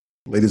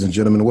Ladies and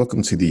gentlemen,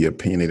 welcome to the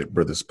Opinionated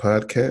Brothers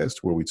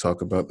podcast, where we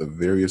talk about the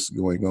various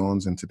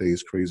going-ons in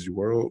today's crazy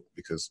world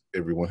because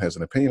everyone has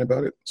an opinion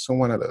about it, so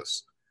why not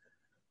us?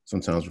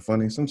 Sometimes we're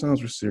funny,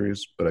 sometimes we're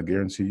serious, but I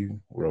guarantee you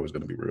we're always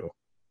going to be real.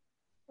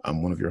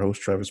 I'm one of your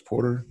hosts, Travis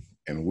Porter,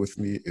 and with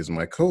me is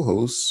my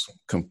co-host,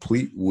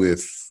 complete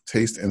with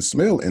taste and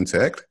smell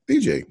intact,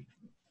 DJ.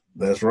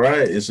 That's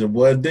right. It's your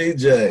boy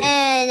DJ.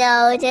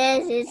 Hello,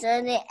 this is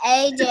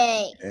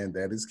AJ. And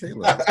that is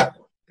Kayla.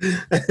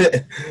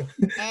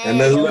 And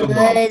that's Limbo.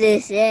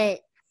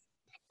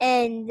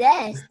 And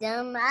that's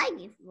the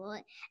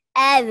microphone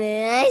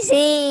everyone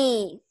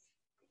seen.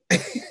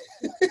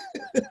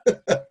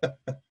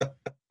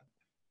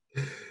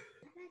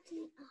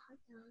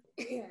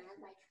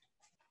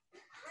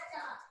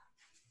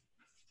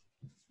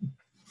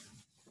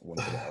 One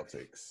of the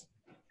outtakes.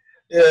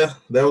 Yeah,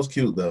 that was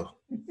cute though.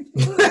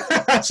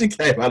 She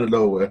came out of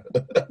nowhere.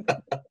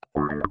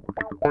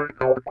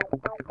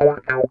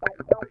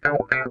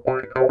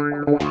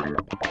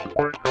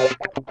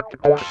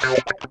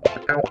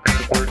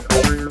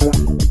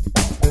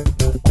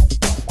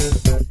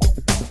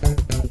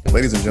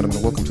 Ladies and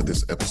gentlemen, welcome to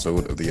this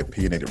episode of the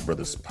Opinionated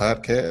Brothers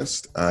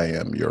podcast. I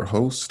am your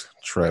host,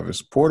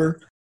 Travis Porter,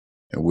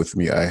 and with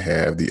me I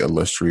have the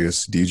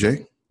illustrious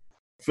DJ.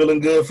 Feeling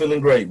good,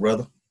 feeling great,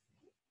 brother.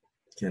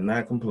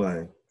 Cannot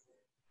complain.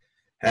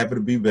 Happy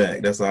to be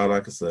back. That's all I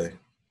can say.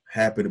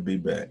 Happy to be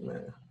back,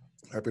 man.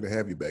 Happy to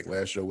have you back.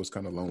 Last show was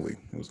kind of lonely.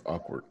 It was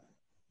awkward.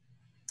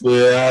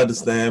 Yeah, I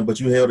understand, but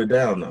you held it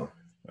down, though.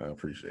 I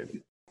appreciate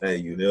it. Hey,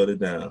 you held it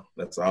down.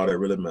 That's all that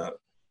really matters.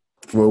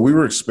 Well, we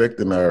were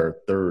expecting our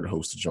third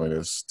host to join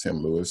us, Tim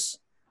Lewis.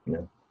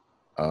 Yeah.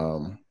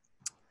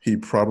 He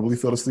probably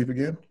fell asleep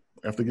again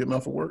after getting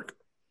off of work.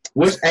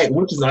 Which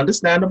is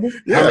understandable.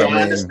 Yeah,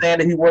 I understand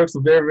that he works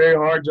a very, very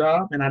hard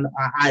job, and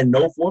I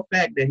know for a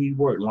fact that he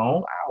worked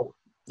long hours.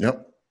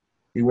 Yep.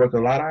 He worked a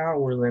lot of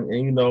hours, and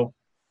you know,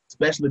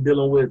 especially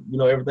dealing with, you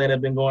know, everything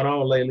that's been going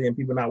on lately and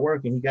people not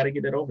working, he got to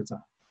get that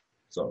overtime.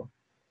 So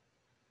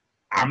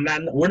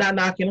we're not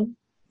knocking him.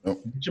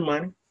 Nope. Get your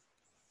money.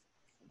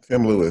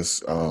 Tim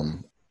Lewis,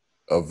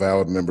 a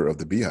vowed member of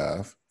the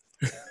Beehive.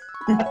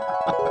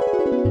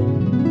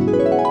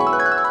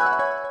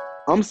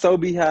 I'm so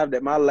beehive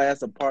that my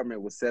last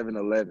apartment was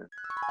 7-Eleven.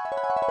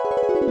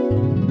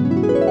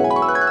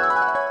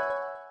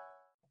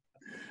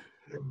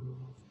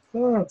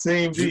 Oh,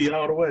 Team B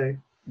all the way.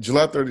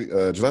 July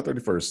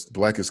 31st,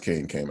 Black is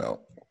King came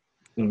out.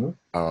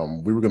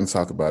 Mm-hmm. We were going to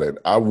talk about it.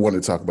 I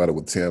wanted to talk about it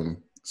with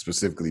Tim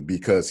specifically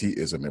because he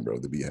is a member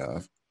of the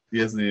Beehive.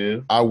 Yes, he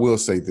is. I will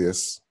say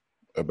this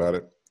about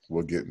it.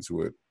 We'll get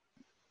into it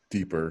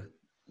deeper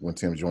when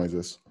Tim joins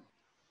us.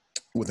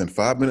 Within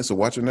 5 minutes of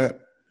watching that,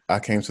 I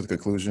came to the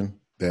conclusion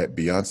that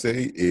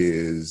Beyoncé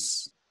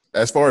is,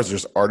 as far as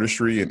just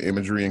artistry and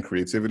imagery and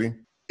creativity,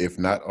 if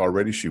not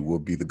already, she will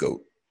be the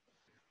GOAT.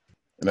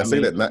 And I say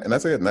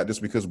that not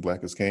just because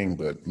Black is King,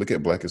 but look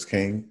at Black is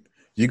King.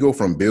 You go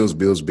from bills.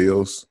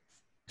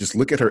 Just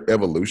look at her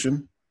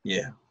evolution.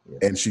 Yeah.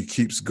 And she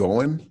keeps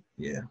going.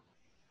 Yeah.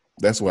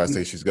 That's why I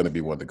say she's going to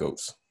be one of the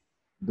GOATs.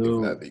 Dude, if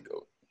not the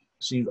GOAT.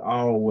 She's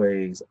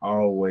always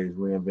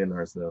reinventing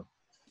herself.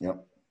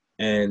 Yep.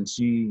 And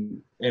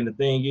the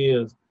thing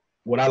is,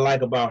 what I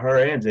like about her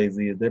and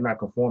Jay-Z is they're not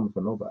conforming for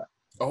nobody.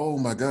 Oh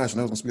my gosh,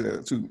 and I was going to speak to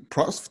that too.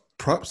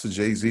 Props to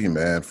Jay-Z,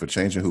 man, for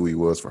changing who he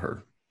was for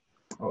her.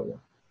 Oh yeah.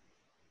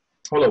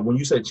 Hold up, when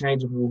you say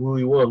changing who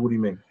he was, what do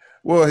you mean?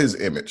 Well, his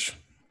image,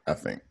 I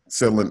think.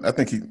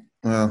 The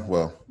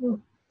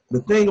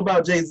thing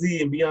about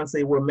Jay-Z and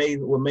Beyonce, what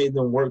made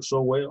them work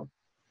so well,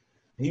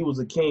 he was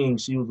a king,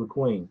 she was a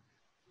queen.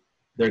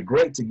 They're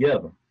great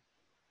together,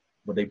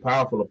 but they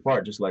powerful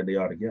apart just like they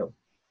are together.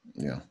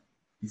 Yeah.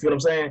 You feel what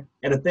I'm saying?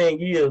 And the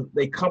thing is,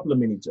 they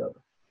complement each other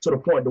to the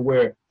point to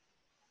where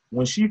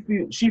when she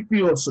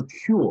feels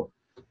secure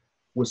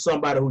with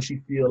somebody who she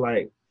feel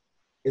like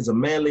is a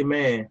manly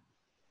man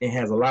and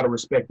has a lot of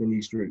respect in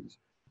these streets.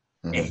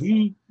 Mm-hmm. And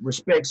he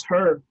respects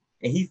her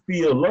and he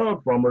feels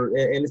love from her.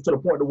 And it's to the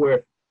point to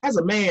where, as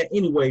a man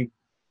anyway,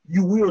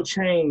 you will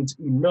change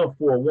enough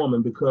for a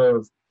woman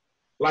because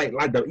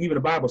even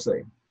the Bible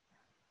say,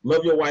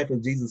 love your wife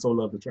as Jesus so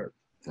loved the church.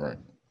 Right.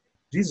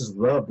 Jesus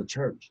loved the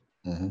church.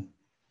 Mm-hmm.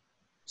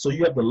 So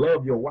you have to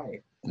love your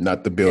wife.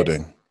 Not the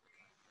building. And,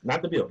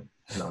 not the building.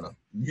 No.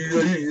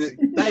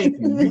 Thank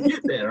you. You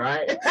get that,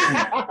 right?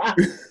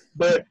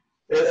 But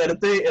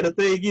the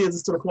thing is,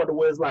 it's to the point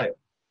where it's like,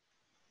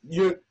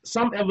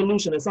 some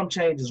evolution and some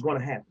change is going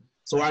to happen.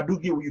 So I do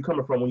get where you're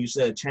coming from when you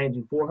said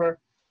changing for her,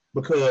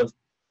 because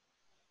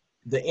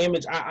the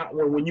image,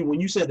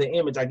 when you said the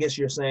image, I guess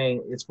you're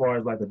saying as far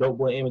as like the dope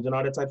boy image and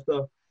all that type of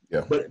stuff.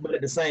 Yeah. But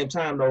at the same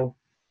time though,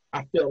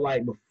 I felt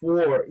like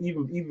before,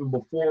 even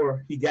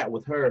before he got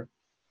with her,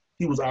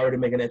 he was already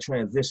making that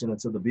transition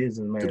into the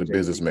businessman. To the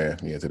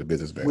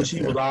businessman. Which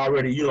he was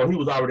already, he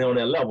was already on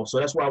that level. So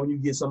that's why when you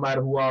get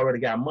somebody who already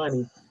got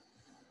money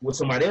with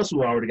somebody else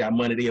who already got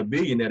money, they're a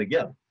billionaire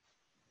together.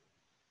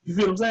 You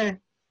feel what I'm saying?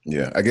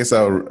 Yeah, I guess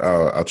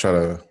I'll try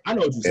to. I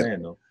know what you're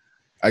saying though.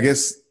 I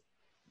guess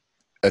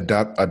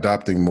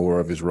adopting more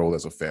of his role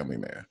as a family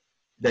man.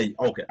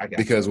 Okay, I got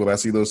because when I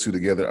see those two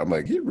together, I'm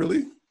like, he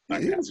really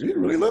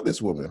love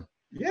this woman.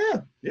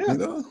 Yeah. You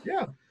know?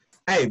 Yeah.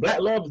 Hey, black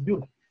love is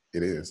beautiful.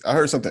 It is. I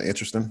heard something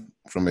interesting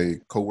from a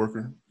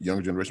coworker,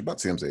 younger generation, about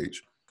Tim's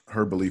age.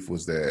 Her belief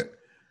was that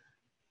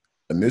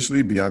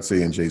initially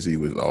Beyonce and Jay-Z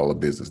was all a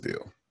business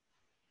deal,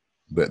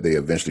 but they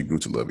eventually grew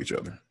to love each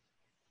other.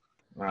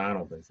 I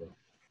don't think so.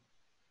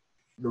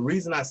 The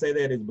reason I say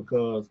that is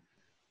because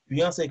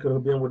Beyonce could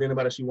have been with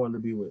anybody she wanted to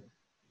be with.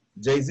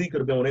 Jay-Z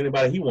could have been with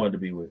anybody he wanted to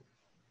be with.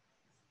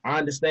 I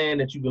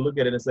understand that you can look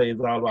at it and say it's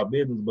all about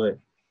business, but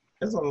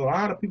there's a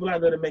lot of people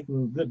out there that are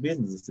making good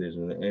business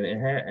decisions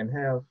and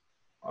have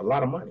a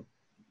lot of money.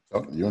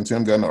 Oh, you and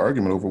Tim got in an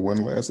argument over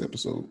one last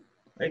episode.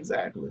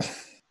 Exactly.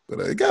 But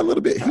it got a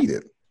little bit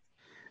heated.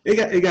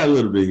 It got a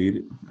little bit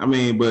heated. I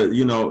mean, but,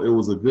 you know, it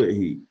was a good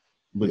heat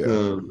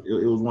because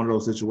it was one of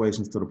those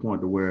situations to the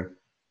point to where,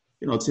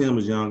 you know, Tim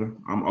is younger,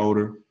 I'm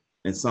older,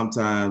 and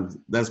sometimes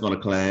that's going to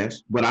clash.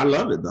 But I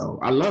love it, though.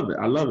 I love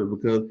it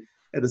because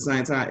at the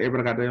same time,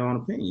 everybody got their own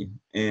opinion.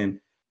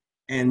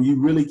 And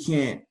you really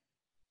can't,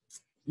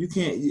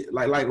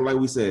 like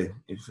we said,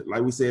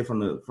 from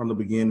the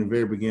beginning,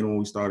 very beginning when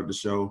we started the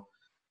show,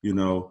 you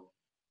know,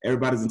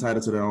 everybody's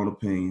entitled to their own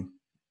opinion.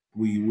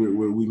 We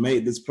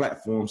made this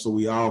platform so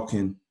we all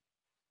can,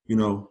 you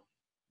know,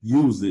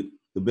 use it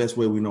the best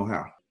way we know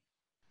how.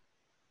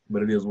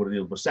 But it is what it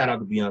is. But shout out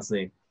to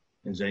Beyonce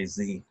and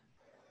Jay-Z.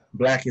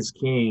 Black is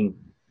King.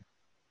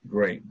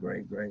 Great.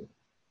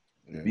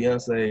 Yeah.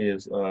 Beyonce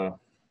is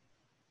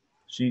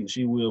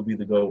she will be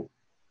the GOAT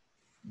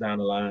down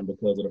the line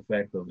because of the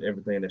fact of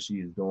everything that she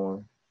is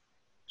doing.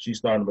 She's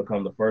starting to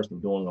become the first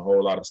of doing a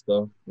whole lot of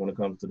stuff when it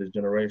comes to this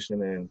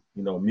generation, and,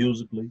 you know,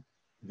 musically,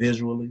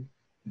 visually,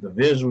 the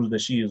visuals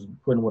that she is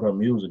putting with her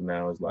music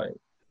now is like.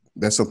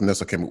 That's something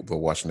else I came up with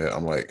watching that.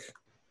 I'm like,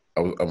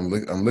 I'm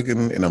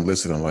looking and I'm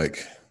listening.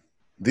 Like,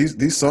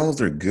 these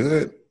songs are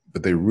good,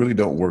 but they really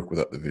don't work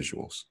without the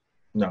visuals.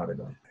 No, they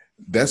don't.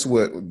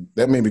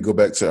 That made me go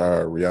back to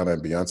our Rihanna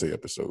and Beyonce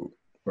episode.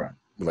 Right.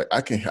 Like,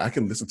 I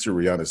can listen to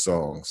Rihanna's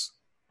songs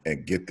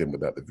and get them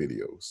without the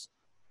videos.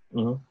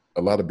 Mm-hmm.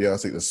 A lot of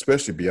Beyonce,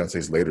 especially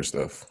Beyonce's later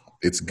stuff,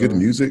 it's good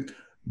music,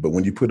 but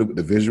when you put it with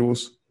the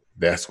visuals,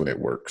 that's when it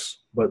works.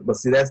 But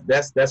see,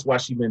 that's why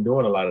she's been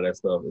doing a lot of that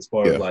stuff as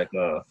far as like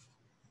the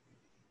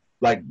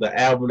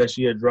album that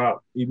she had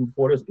dropped even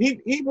before this,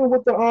 even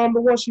with the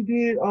one she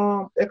did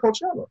at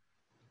Coachella.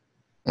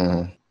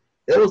 Mm-hmm.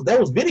 That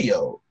was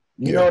video.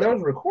 You know, that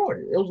was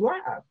recorded. It was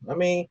live. I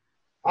mean,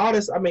 all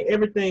this. I mean,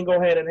 everything go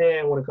hand in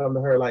hand when it comes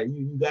to her. Like,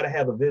 you got to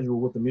have a visual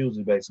with the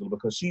music, basically,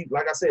 because she,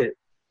 like I said,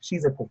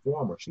 she's a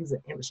performer. She's a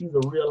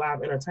real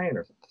live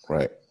entertainer.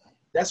 Right.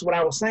 That's what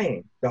I was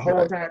saying the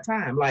whole entire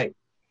time. Like,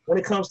 when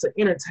it comes to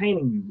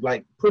entertaining you,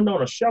 like putting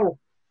on a show,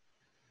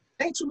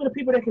 ain't too many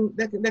people that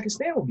can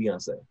stand with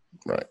Beyonce.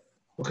 Right.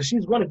 Because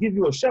she's going to give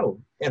you a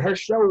show, and her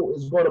show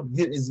is going to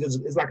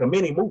is like a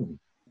mini movie.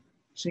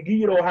 She give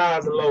you those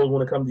highs and lows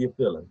when it comes to your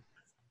feeling.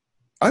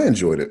 I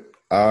enjoyed it.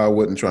 I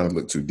wasn't trying to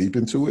look too deep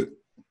into it.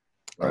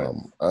 Right.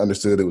 I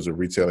understood it was a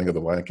retelling of the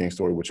Lion King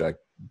story, which I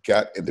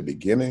got in the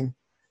beginning.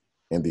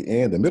 In the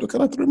end, the middle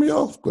kind of threw me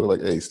off. But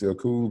like, hey, still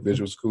cool.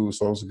 Visuals cool.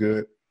 Songs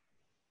good.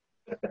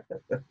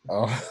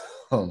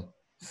 But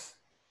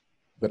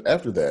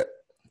after that,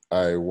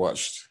 I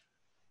watched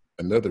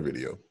another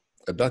video,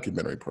 a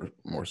documentary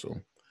more so.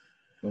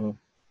 Mm-hmm.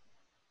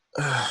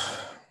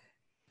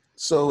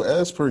 So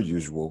as per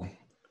usual,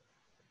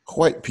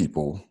 white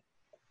people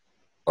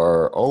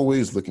are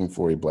always looking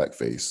for a black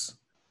face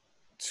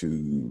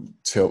to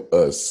tell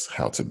us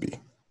how to be.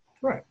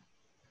 Right.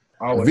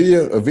 A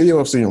video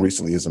I've seen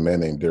recently is a man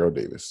named Daryl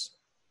Davis.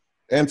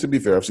 And to be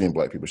fair, I've seen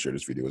black people share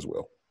this video as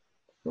well.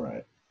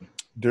 Right.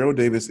 Daryl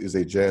Davis is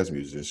a jazz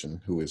musician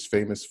who is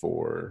famous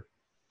for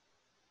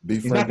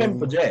befriending. He's not famous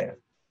for jazz.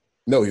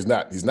 No, he's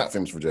not. He's not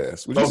famous for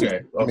jazz.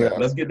 Okay.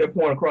 Let's get that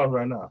point across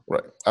right now.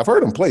 Right. I've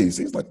heard him play.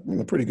 He's like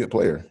a pretty good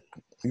player.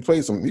 He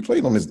played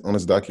on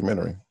his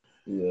documentary.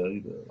 Yeah, he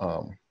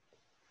does.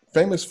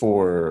 Famous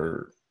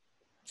for,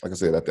 like I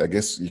said, I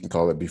guess you can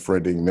call it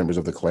befriending members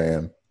of the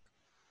Klan.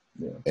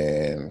 Yeah.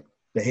 And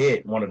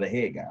one of the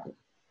head guys.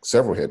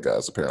 Several head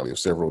guys, apparently, of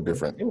several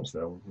different. It was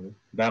several.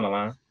 Down the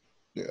line.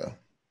 Yeah.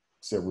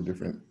 Several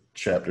different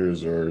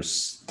chapters or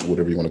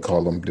whatever you want to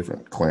call them,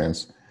 different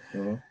clans.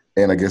 Mm-hmm.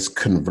 And I guess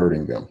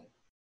converting them.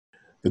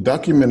 The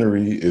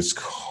documentary is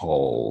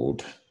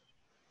called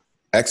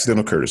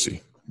Accidental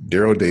Courtesy,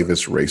 Daryl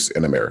Davis Race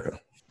in America.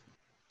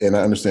 And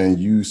I understand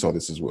you saw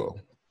this as well.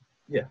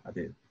 Yeah, I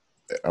did.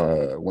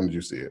 When did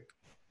you see it?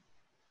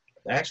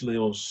 Actually, it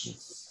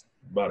was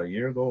about a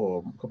year ago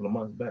or a couple of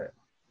months back.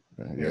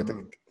 Yeah, I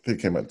think it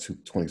came out in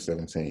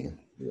 2017.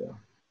 Yeah.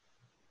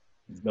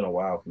 It's been a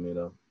while for me,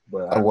 though.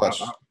 But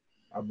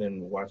I've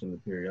been watching the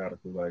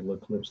periodically, like little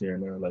clips here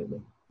and there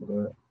lately. Go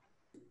ahead.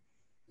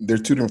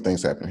 There's two different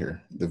things happening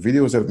here. The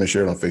videos that have been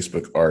shared on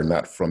Facebook are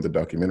not from the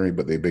documentary,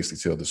 but they basically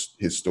tell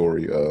his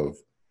story of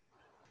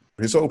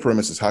his whole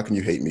premise is, how can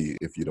you hate me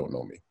if you don't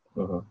know me?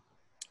 Uh-huh.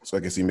 So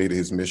I guess he made it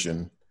his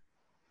mission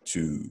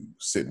to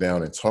sit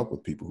down and talk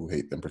with people who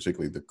hate them,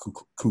 particularly the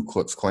Ku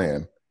Klux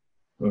Klan.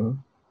 Mm-hmm.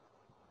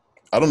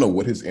 I don't know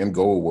what his end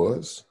goal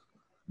was,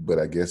 but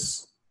I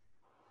guess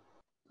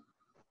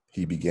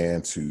he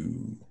began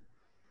to,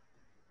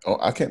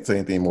 I can't say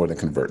anything more than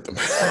convert them.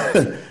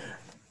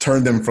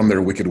 Turn them from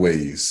their wicked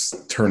ways,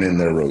 turn in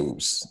their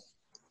robes.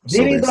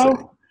 Did he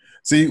though?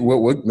 See,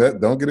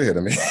 don't get ahead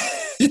of me.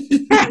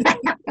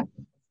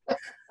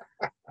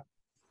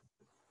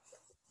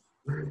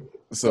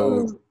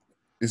 So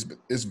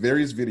it's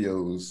various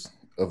videos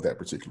of that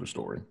particular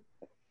story.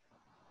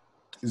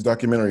 His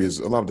documentary is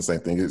a lot of the same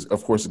thing.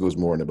 Of course, it goes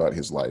more in about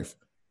his life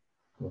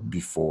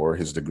before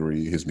his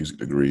degree, his music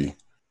degree.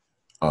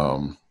 He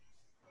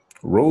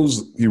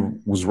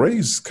was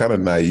raised kind of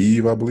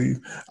naive, I believe.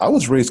 I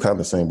was raised kind of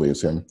the same way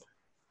as him.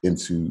 In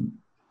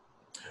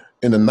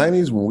the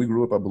 90s, when we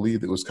grew up, I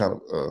believe it was kind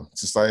of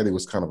society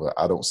was kind of a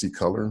I don't see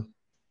color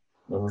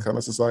kind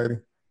of society.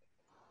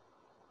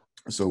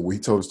 So he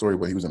told a story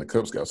where he was in the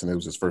Cub Scouts, and it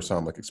was his first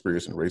time like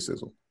experiencing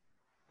racism.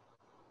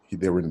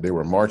 They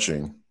were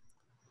marching,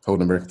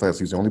 holding American flags.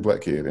 He was the only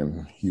black kid,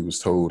 and he was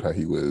told how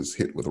he was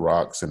hit with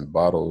rocks and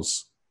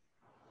bottles.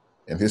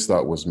 And his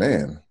thought was,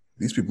 man,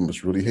 these people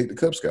must really hate the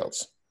Cub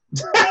Scouts.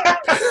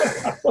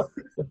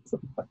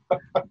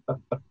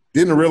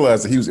 Didn't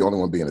realize that he was the only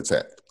one being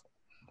attacked.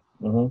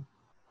 Mm-hmm.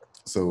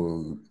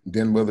 So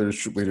then other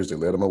troop leaders, they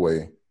led him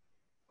away.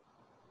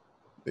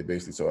 They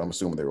basically told, I'm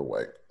assuming they were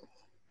white,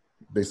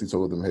 basically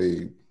told them,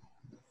 hey,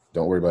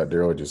 don't worry about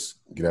Daryl, just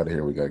get out of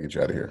here. We got to get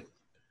you out of here.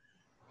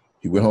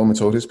 He went home and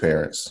told his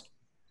parents,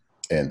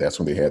 and that's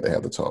when they had to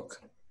have the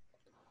talk.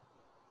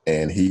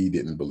 And he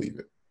didn't believe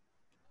it.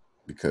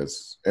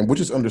 Which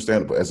is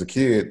understandable. As a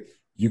kid,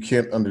 you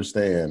can't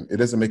understand. It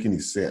doesn't make any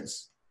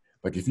sense.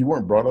 Like if you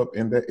weren't brought up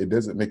in that, it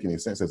doesn't make any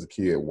sense as a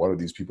kid. Why do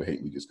these people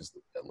hate me just because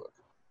of that look?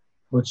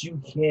 But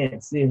you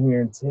can't sit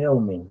here and tell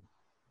me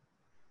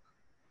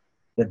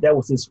that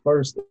was his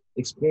first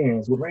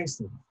experience with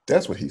racism.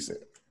 That's what he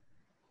said.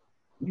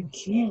 You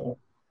can't.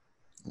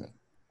 Yeah.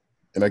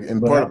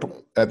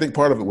 I think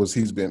part of it was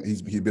he'd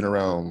been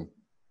around.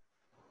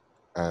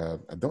 I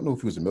don't know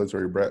if he was a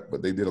military brat,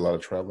 but they did a lot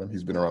of traveling.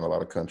 He's been around a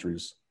lot of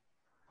countries,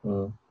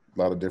 a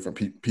lot of different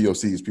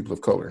POCs, people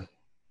of color.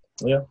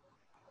 Yeah.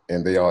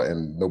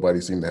 And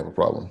nobody seemed to have a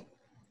problem.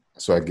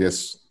 So I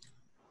guess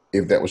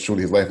if that was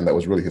truly his life and that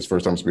was really his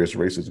first time experiencing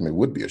racism, it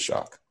would be a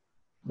shock.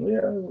 Yeah,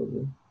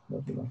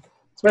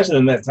 especially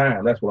in that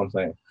time. That's what I'm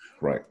saying.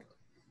 Right.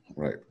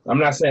 I'm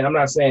not saying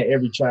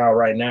every child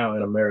right now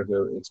in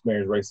America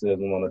experience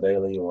racism on a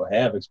daily or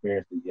have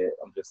experienced it yet.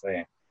 I'm just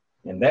saying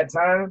in that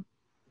time,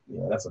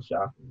 yeah, that's a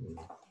shock.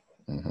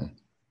 Mm-hmm.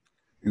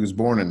 He was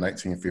born in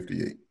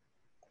 1958.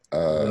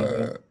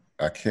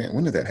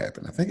 When did that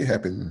happen? I think it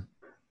happened.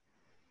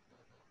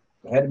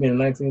 It had to be in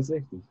the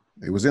 1960s.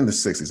 It was in the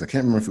 60s. I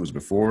can't remember if it was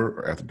before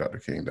or after Dr.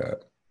 King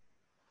died.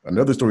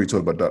 Another story he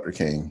told about Dr.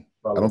 King.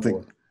 I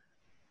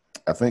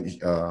think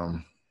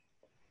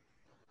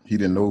he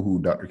didn't know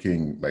who Dr.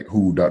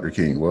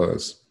 King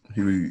was.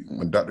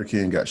 When Dr.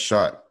 King got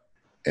shot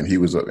and he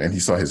was up and he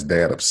saw his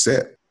dad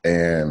upset,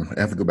 and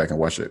I have to go back and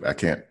watch it. I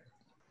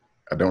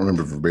don't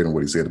remember verbatim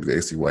what he said, but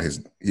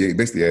he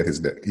basically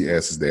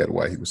asked his dad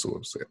why he was so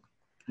upset.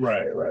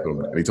 Right.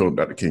 And he told him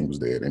Dr. King was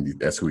dead, and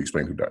that's who he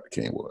explained who Dr.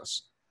 King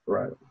was.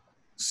 Right.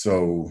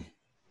 So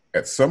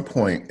at some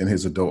point in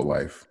his adult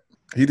life,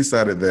 he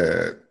decided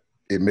that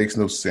it makes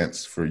no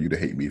sense for you to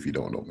hate me if you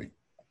don't know me.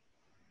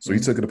 So he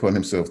took it upon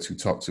himself to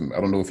talk to me.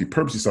 I don't know if he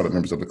purposely sought out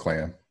members of the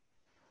Klan.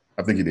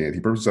 I think he did. He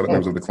purposely sought out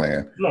members of the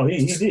Klan. No,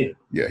 he did.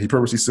 Yeah, he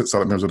purposely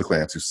sought out members of the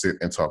Klan to sit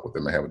and talk with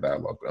them and have a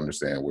dialogue to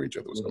understand where each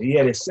other was going. He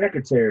had his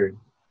secretary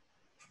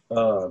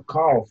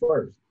call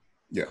first.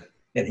 Yeah.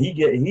 And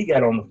he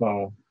got on the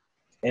phone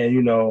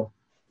and,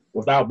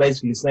 without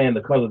basically saying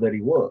the color that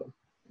he was,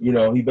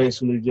 he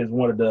basically just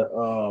wanted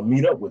to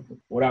meet up with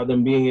them without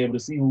them being able to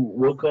see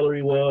what color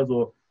he was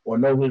or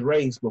know his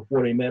race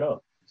before they met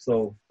up.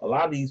 So a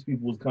lot of these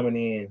people was coming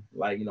in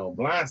like,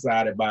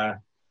 blindsided by,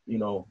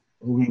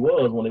 who he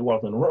was when they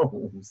walked in the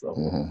room. So,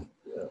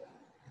 yeah.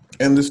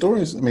 And the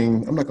stories,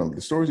 the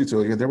stories he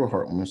told, they were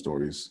heartwarming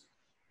stories.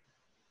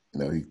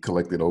 He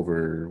collected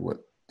over,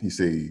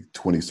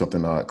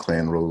 20-something odd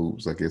Klan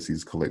robes. I guess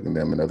he's collecting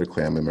them and other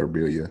Klan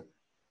memorabilia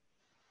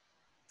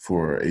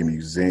for a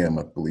museum,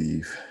 I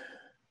believe.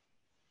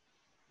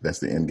 That's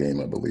the end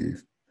game, I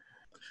believe.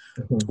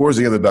 Towards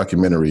the end of the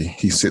documentary,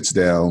 he sits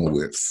down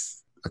with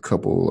a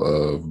couple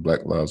of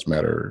Black Lives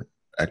Matter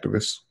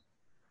activists.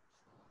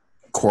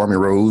 Kwame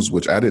Rose,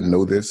 which I didn't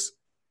know this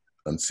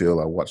until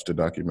I watched the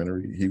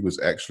documentary. He was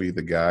actually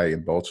the guy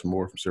in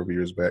Baltimore from several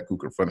years back who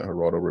confronted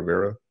Geraldo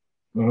Rivera.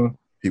 Mm-hmm.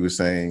 He was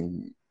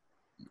saying,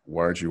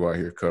 why aren't you out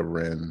here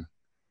covering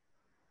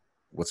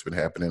what's been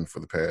happening for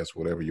the past,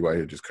 whatever? You out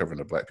here just covering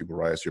the Black people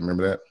riots. You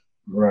remember that?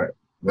 Right.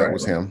 That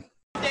was him.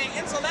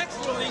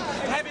 Intellectually,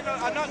 having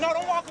no,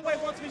 don't walk away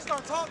once we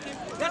start talking.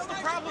 That's the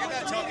problem. You're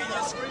not talking,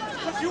 you're screaming.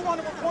 Because you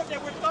want to report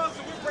that we're thugs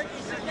and we're breaking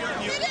shit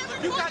down.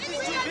 You got these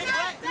two big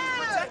black dudes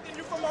protecting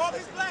you from all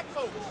these black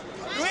folks.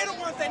 We're the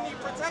ones ones that need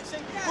protection,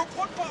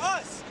 report for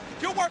us.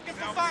 You're working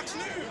for Fox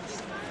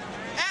News.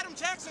 Adam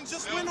Jackson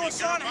just went on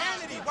Sean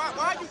Hannity. Why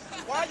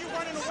are you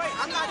running away?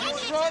 I'm not running.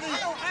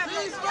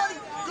 He's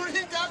running.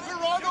 He got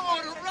Gerardo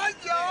on the run,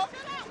 y'all.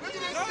 Look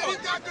at this. No. He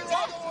got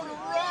Gerardo on the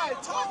run.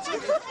 Talk to me.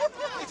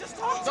 Just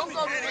talk to me. Don't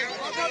go to me.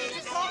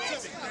 Just talk to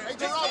me. Hey,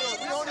 Gerardo,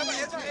 we on the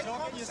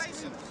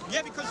conversation.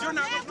 Yeah, because you're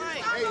not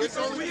replying.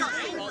 Because we are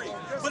angry.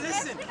 But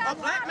listen, a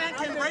black man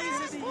can raise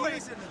his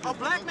voice. A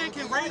black man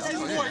can raise his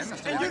voice,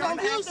 and you don't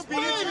have to be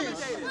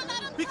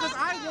intimidated. Because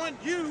I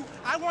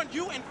want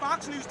you and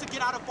Fox News to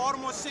get out of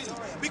Baltimore City.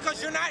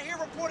 Because you're not here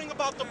reporting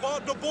about the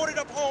boarded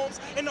up homes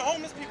and the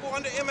homeless people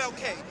under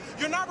MLK.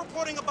 You're not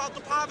reporting about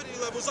the poverty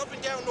levels up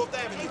and down North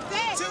Avenue.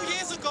 2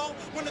 years ago,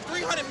 when the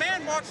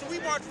 300-man march, and we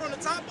marched from the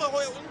top of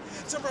Hilton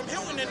to from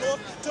Hilton and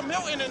North to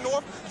Milton and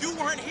North, you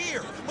weren't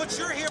here. But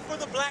you're here for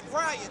the black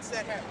riots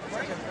that happened,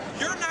 right?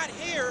 You're not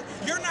here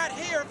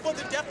for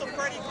the death of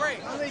Freddie Gray.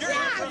 You're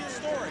here for your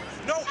story.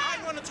 No, I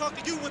want to talk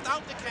to you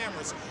without the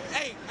cameras.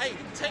 Hey,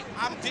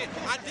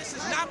 this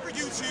is not for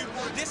YouTube.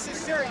 This is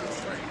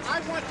serious. I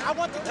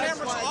want the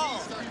cameras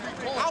off.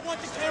 I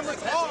want the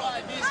cameras off.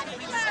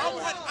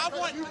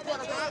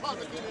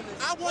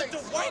 I want the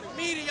white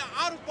media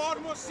out of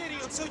Baltimore City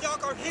until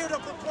y'all are here to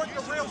report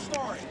the real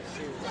story.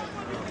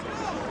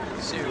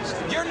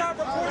 Seriously. You're not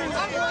reporting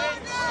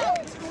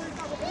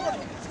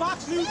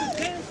Fox News is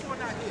damn sure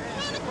not here.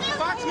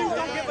 Fox News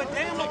don't give a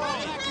damn about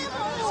black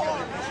people.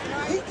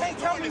 He can't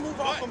tell me move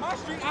off of my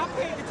street. I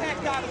paid the tax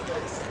dollars for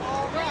this.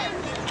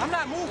 I'm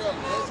not moving.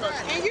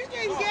 And you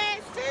getting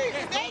gas too.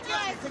 They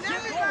gas and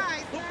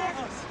everybody. Look at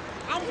us.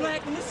 I'm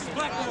black and this is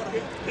Black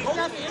Baltimore. Go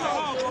to the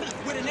harbor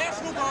where the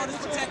National Guard is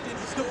protecting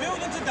the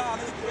billions of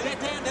dollars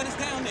that is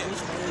down there.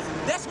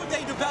 That's what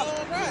they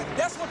developed.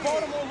 That's what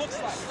Baltimore looks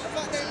like.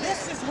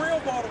 This is real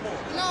Baltimore.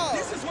 No.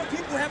 This is when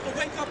people have to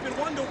wake up and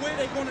wonder where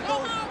they're going to go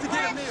to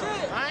get a meal.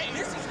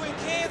 This is when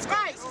kids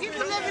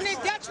people living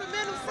in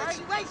detrimental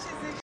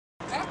situations.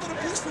 After the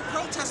peaceful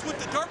protest with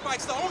the dirt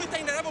bikes, the only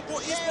thing that ever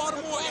brought East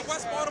Baltimore and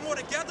West Baltimore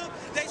together,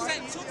 they sat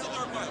and took the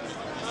dirt bikes.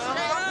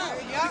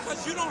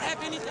 Because you don't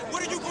have anything.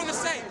 What are you going to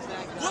say?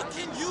 What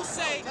can you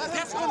say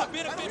that's going to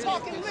benefit me?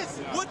 What can you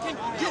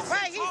say?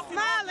 Right, he's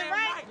smiling,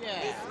 right? Yeah.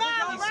 He's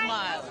smiling,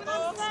 right?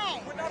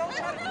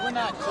 We're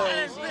not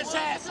crazy.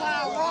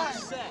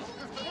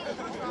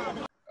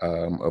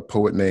 A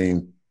poet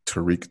named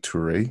Tariq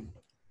Touré.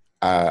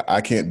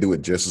 I can't do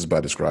it justice by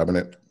describing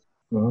it.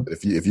 Mm-hmm.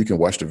 If you can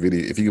watch the video,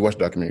 if you can watch the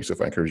documentary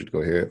yourself, I encourage you to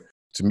go ahead.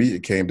 To me,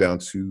 it came down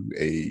to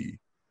a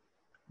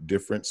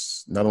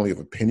difference, not only of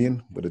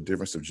opinion, but a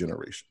difference of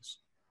generations.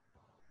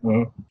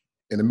 Mm-hmm.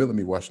 In the middle of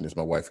me watching this,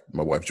 my wife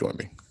joined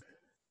me,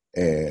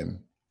 and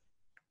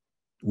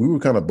we were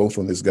kind of both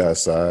on this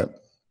guy's side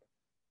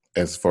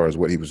as far as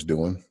what he was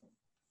doing.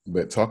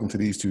 But talking to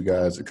these two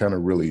guys, it kind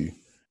of really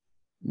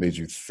made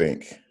you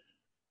think,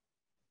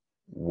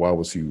 why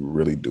was he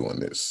really doing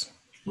this?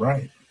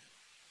 Right.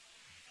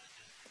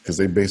 Because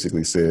they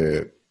basically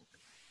said,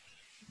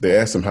 they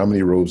asked him, how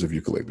many robes have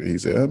you collected? He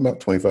said,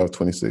 about 25,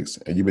 26.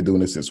 And you've been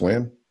doing this since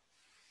when?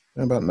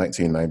 About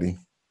 1990.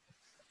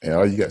 And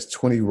all you got is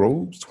 20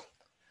 robes?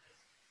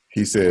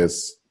 He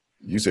says,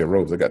 you said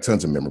robes. I got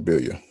tons of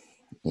memorabilia.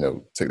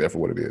 Take that for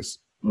what it is.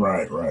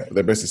 Right. But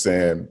they're basically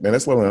saying, man,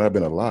 that's longer than I've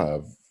been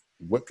alive.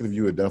 What could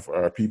you have done for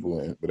our people?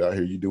 And out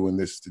here, you doing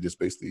this to just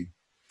basically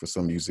for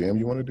some museum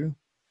you want to do?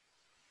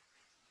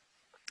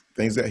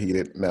 Things got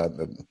heated. Now,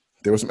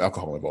 there was some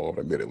alcohol involved,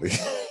 admittedly.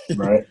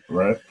 Right.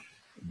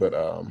 But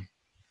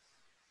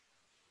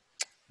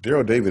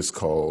Daryl Davis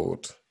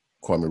called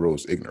Kwame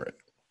Rose ignorant.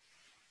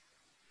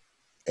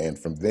 And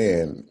from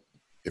then,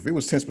 if it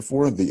was tense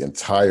before, the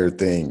entire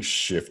thing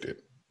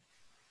shifted.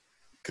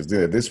 Because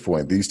then at this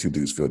point, these two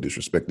dudes feel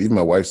disrespected. Even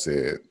my wife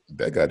said,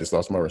 that guy just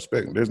lost my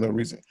respect. There's no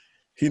reason.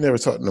 He never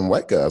talked to them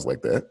white guys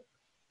like that.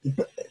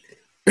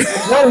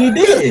 No, he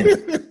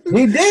didn't.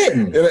 He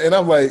didn't. And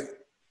I'm like,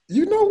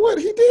 you know what?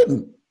 He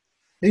didn't.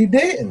 He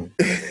didn't.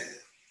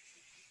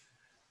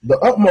 The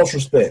utmost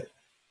respect.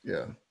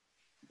 Yeah.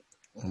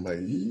 I'm like,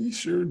 he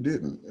sure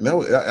didn't. And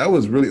I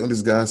was really on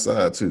this guy's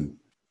side too.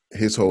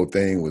 His whole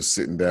thing was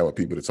sitting down with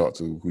people to talk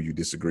to who you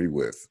disagree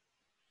with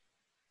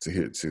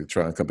to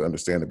try and come to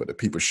understand it. But the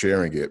people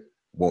sharing it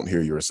won't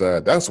hear your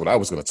side. That's what I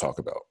was going to talk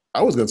about.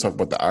 I was going to talk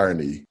about the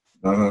irony.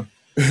 Uh-huh.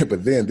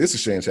 But then this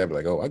exchange happened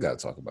like, oh, I got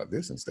to talk about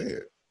this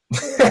instead.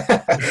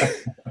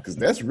 Because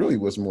that's really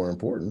what's more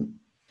important.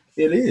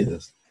 It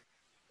is.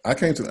 I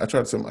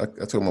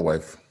told my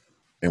wife,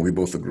 and we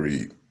both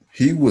agreed,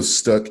 he was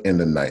stuck in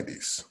the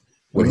 90s.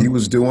 What he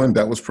was doing,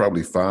 that was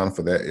probably fine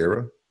for that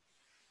era.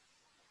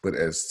 But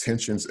as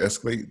tensions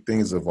escalate,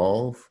 things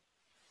evolve,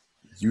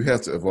 you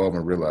have to evolve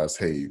and realize,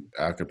 hey,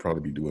 I could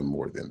probably be doing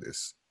more than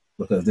this.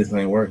 Because this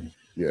ain't working.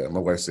 Yeah, my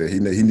wife said he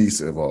needs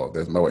to evolve.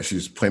 That's my wife. She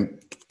just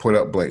put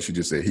out blank. She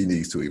just said he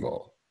needs to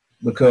evolve.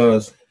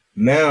 Because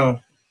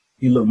now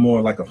he looked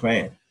more like a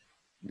fan.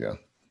 Yeah.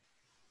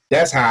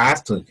 That's how I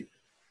took it.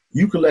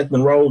 You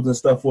collecting rolls and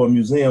stuff for a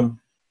museum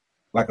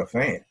like a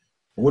fan.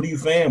 What are you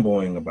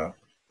fanboying about?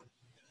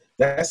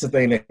 That's the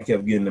thing that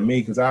kept getting to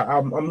me because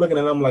I'm looking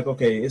at them like,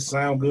 okay, it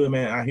sounds good,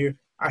 man.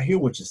 I hear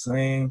what you're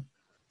saying.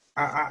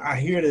 I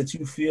hear that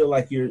you feel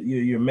like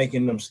you're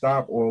making them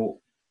stop, or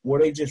were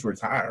they just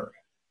retiring?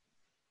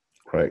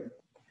 Right.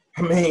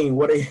 I mean,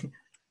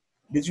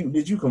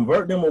 did you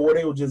convert them, or were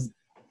they just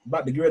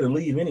about to get ready to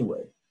leave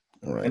anyway?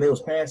 Right. And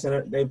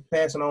they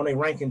passing on their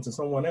ranking to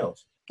someone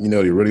else. You know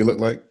what he really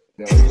looked like?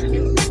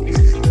 Exactly.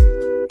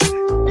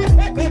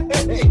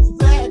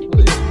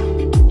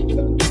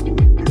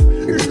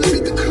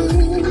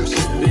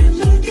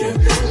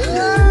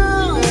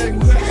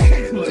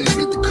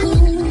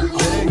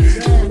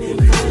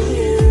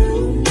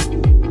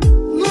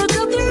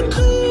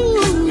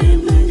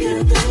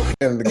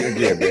 And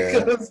again,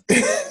 man.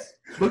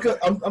 because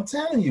I'm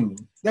telling you,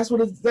 that's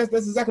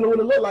exactly what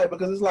it looked like.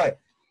 Because it's like,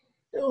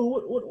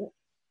 dude,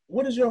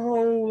 what is your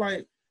whole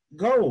like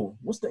goal?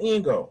 What's the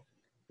end goal?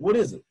 What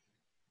is it?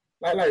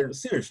 Like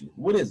seriously,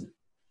 what is it?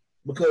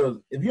 Because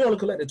if you only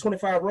collected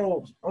 25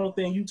 robes, only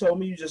thing you told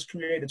me, you just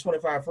created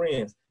 25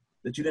 friends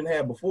that you didn't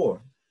have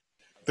before.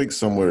 I think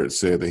somewhere it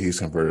said that he's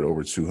converted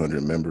over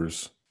 200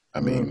 members. I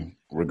mean,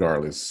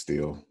 regardless,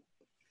 still.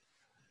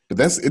 But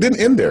it didn't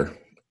end there.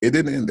 It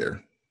didn't end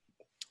there.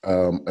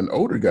 An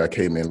older guy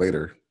came in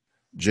later,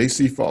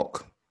 J.C.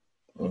 Falk,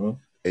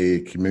 a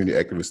community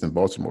activist in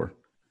Baltimore,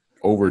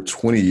 over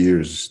 20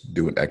 years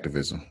doing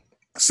activism.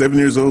 7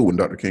 years old when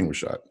Dr. King was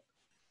shot.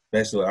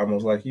 Basically,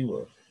 almost like he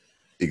was.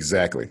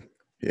 Exactly.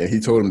 Yeah,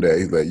 he told him that.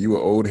 He's like, you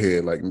an old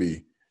head like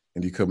me,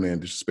 and you come in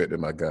and disrespecting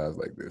my guys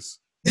like this.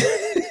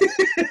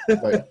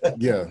 Like,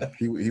 yeah,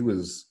 he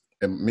was,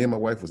 and me and my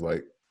wife was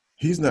like,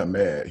 he's not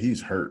mad,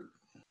 he's hurt.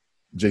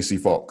 J.C.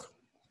 Falk.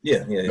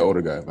 Yeah. The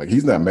older guy. Like,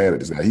 he's not mad at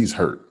this guy, he's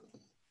hurt.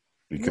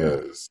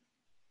 Because,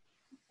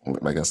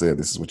 like I said,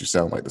 this is what you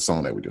sound like, the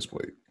song that we just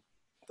played.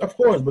 Of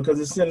course, because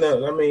it's in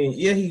the, I mean,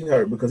 yeah, he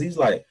hurt because he's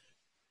like,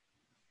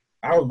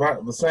 I was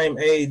about the same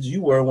age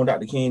you were when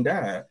Dr. King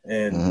died.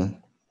 And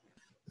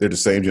they're the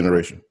same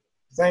generation.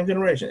 Same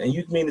generation. And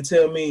you mean to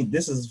tell me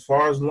this is as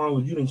far as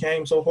long as you done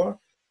came so far?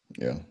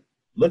 Yeah.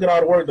 Look at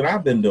all the work that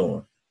I've been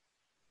doing.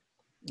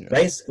 Yeah.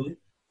 Basically.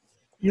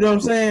 You know what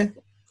I'm saying?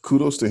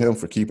 Kudos to him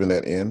for keeping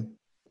that in.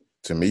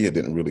 To me, it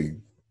didn't really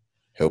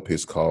help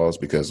his cause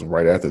because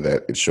right after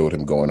that, it showed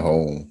him going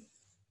home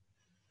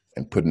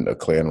and putting a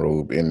Klan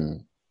robe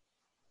in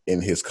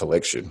his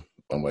collection.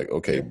 I'm like,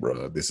 okay,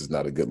 bro, this is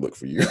not a good look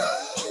for you.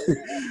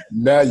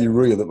 Now you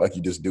really look like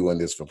you're just doing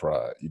this for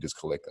pride. You're just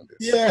collecting this.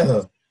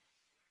 Yeah.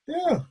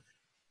 Yeah.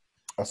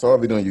 I saw a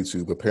video on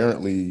YouTube.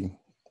 Apparently,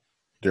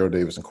 Daryl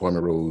Davis and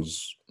Kwame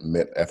Rose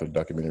met after the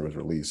documentary was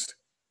released,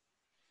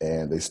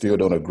 and they still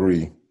don't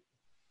agree.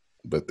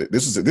 But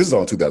this is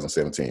all in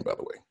 2017, by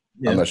the way.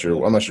 Yeah. I'm not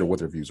sure what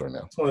their views are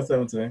now.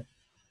 2017.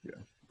 Yeah,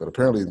 but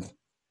apparently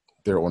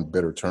they're on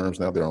better terms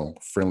now. They're on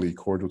friendly,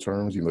 cordial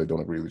terms, even though they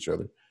don't agree with each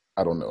other.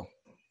 I don't know,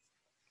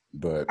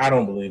 but I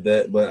don't believe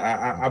that. But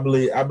I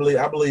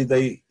believe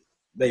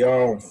they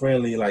are on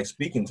friendly, like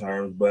speaking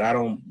terms. But I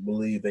don't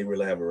believe they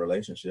really have a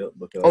relationship.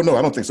 Because oh no,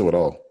 I don't think so at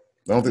all.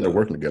 I don't think they're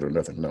working together or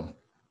nothing. No.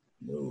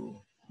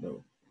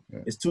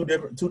 Yeah. It's two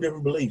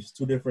different beliefs,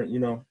 two different,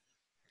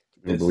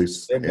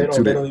 beliefs. They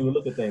don't even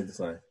look at things the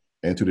same.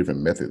 And two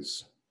different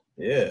methods.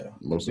 Yeah.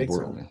 Most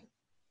importantly.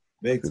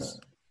 Big time.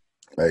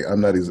 Like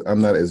I'm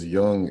not as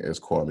young as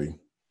Kwame,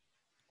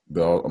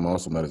 but I'm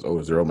also not as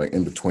old as they're like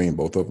in between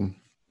both of them.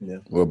 Yeah.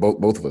 Well,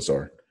 both of us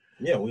are.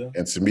 Yeah, we are.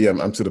 And to me,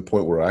 I'm to the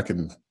point where I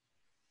can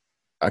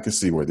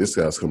see where this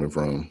guy's coming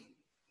from,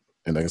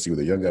 and I can see where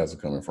the young guys are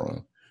coming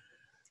from.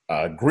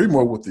 I agree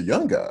more with the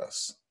young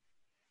guys.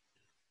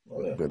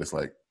 Oh, yeah. But it's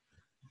like,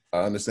 I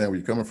understand where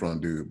you're coming from,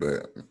 dude,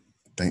 but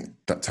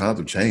times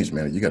have changed,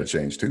 man. You got to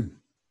change too.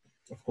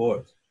 Of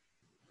course.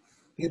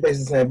 He's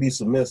basically saying be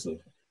submissive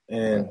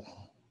and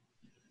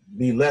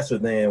be lesser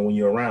than when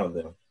you're around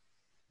them.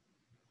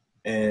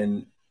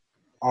 And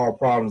all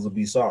problems will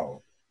be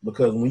solved.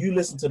 Because when you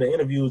listen to the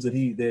interviews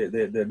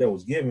that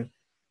was given,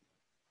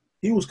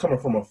 he was coming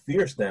from a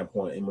fear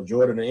standpoint. In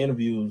majority of the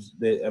interviews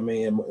in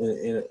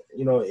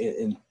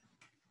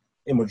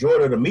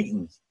majority of the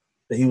meetings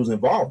that he was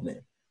involved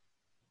in,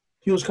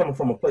 he was coming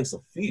from a place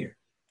of fear.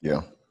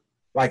 Yeah.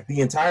 Like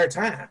the entire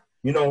time.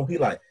 He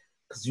like,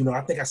 because,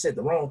 I think I said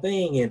the wrong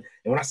thing. And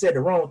when I said the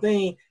wrong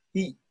thing,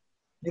 I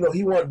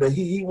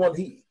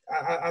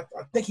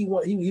think he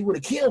would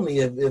have killed me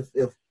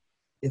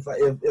if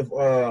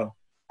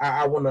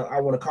I want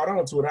to caught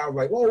on to it. I was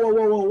like,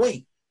 whoa,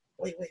 wait.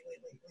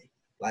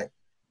 Like,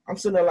 I'm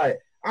sitting there like,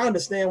 I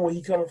understand where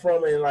he's coming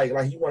from and like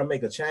he want to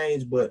make a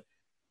change, but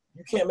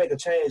you can't make a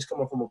change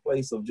coming from a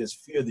place of just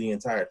fear the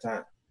entire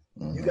time.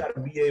 Mm-hmm. You got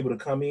to be able to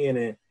come in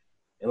and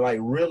like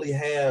really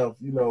have,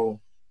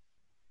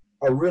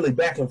 a really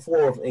back and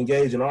forth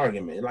engaging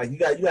argument. Like you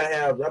got to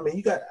have,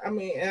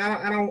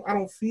 I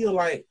don't feel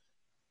like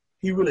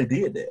he really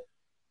did that.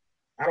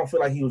 I don't feel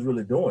like he was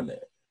really doing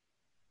that.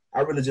 I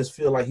really just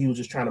feel like he was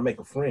just trying to make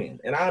a friend.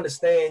 And I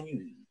understand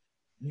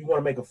you want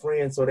to make a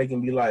friend so they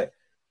can be like,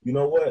 you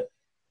know what?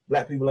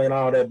 Black people ain't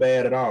all that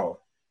bad at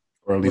all.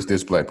 Or at least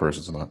this black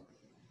person's not.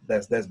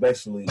 That's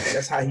basically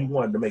that's how he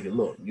wanted to make it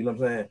look. You know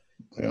what I'm saying?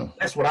 Yeah.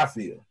 That's what I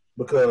feel.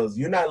 Because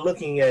you're not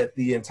looking at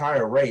the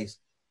entire race.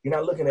 You're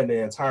not looking at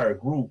the entire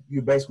group.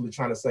 You're basically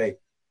trying to say,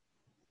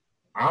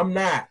 I'm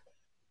not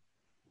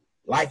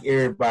like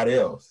everybody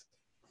else.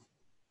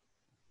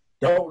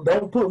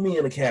 Don't put me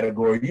in a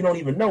category. You don't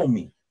even know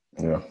me.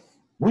 Yeah.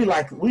 We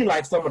like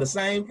some of the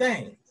same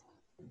things.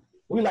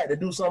 We like to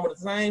do some of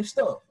the same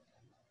stuff.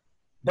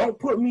 Don't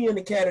put me in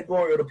the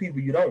category of the people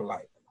you don't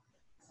like.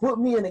 Put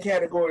me in the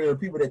category of the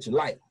people that you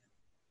like.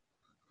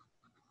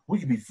 We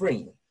could be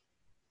friends.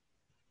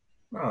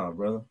 Nah,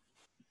 brother.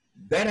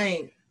 That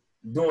ain't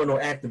doing no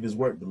activist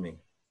work to me.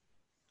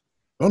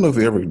 I don't know if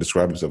he ever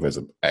described himself as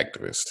an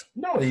activist.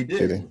 No, he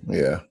didn't.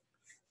 Yeah.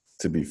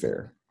 To be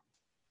fair.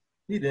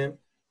 He didn't.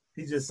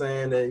 He's just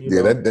saying that, you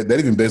know. That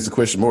even begs the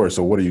question more.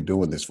 So what are you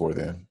doing this for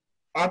then?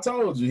 I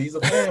told you, he's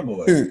a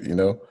fanboy. You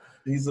know?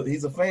 He's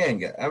a fan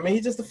guy. I mean,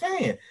 he's just a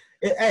fan.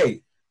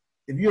 Hey,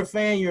 if you're a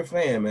fan, you're a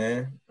fan,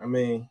 man. I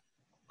mean,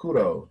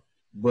 kudos.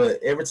 But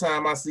every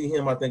time I see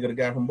him, I think of the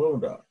guy from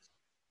Boondocks.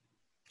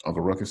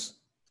 Uncle Ruckus?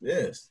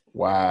 Yes.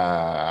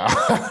 Wow.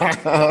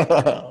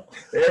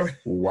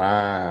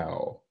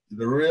 Wow.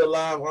 The real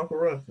live Uncle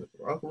Ruckus.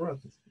 Uncle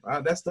Ruckus.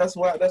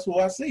 That's who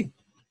I see.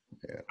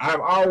 Yeah. I've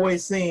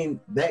always seen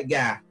that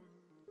guy.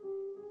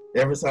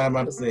 Every time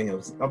I see him,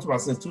 I'm talking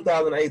about since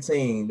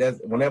 2018. That's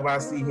whenever I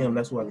see him,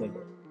 that's what I think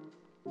of.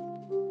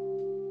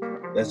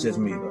 That's just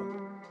me, though.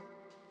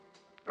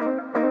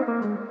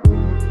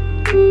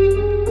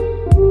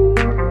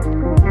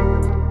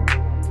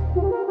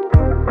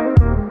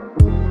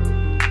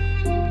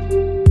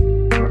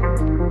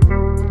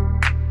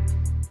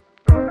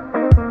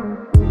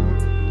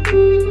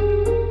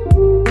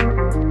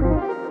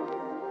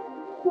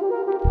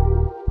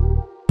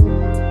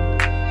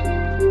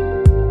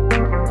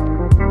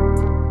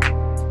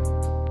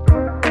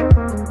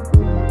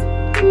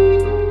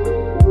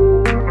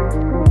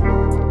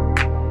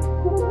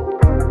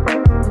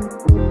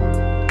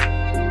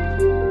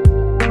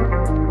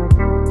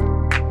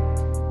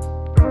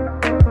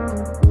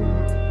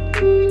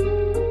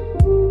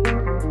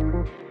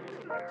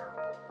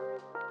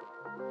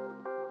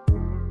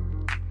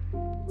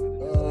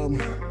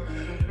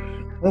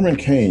 Herman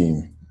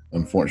Cain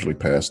unfortunately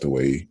passed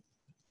away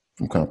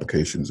from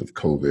complications of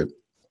COVID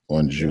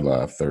on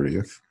July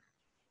 30th.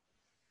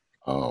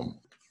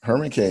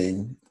 Herman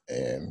Cain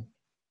and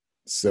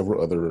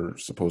several other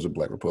supposed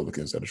Black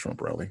Republicans at a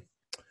Trump rally.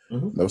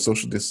 Mm-hmm. No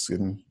social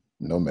distancing,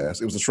 no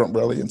mask. It was a Trump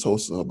rally in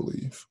Tulsa, I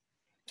believe.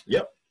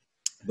 Yep,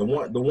 the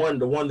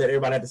one that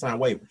everybody had to sign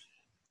waivers.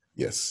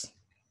 Yes,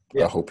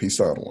 yep. I hope he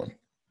signed one.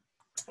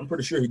 I'm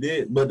pretty sure he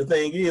did, but the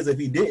thing is, if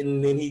he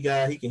didn't, then he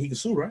can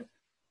sue, right?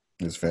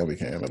 His family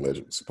can,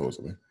 allegedly,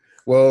 supposedly.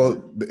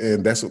 Well,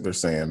 and that's what they're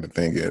saying. The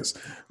thing is,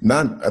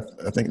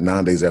 I think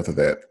 9 days after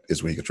that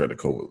is when he contracted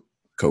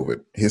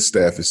COVID. His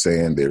staff is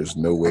saying there's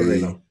no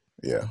way.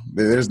 Yeah,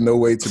 there's no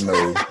way to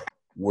know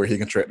where he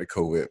contracted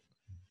COVID.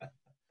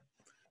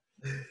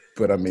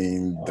 But I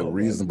mean, the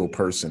reasonable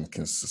person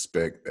can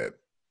suspect that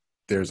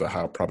there's a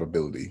high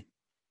probability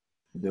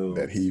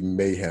that he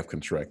may have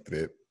contracted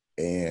it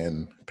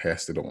and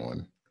passed it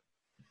on.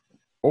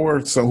 Or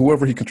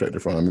whoever he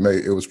contracted from,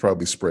 it was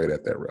probably spread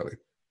at that rally.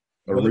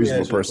 A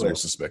reasonable person would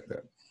suspect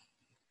that.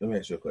 Let me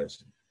ask you a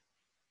question.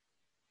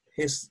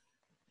 His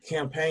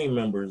campaign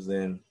members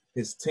and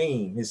his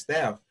team, his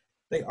staff,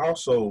 they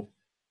also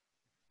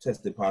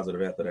tested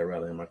positive after that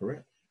rally. Am I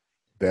correct?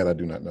 That I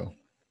do not know.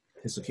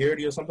 His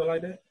security or something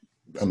like that?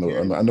 I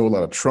know a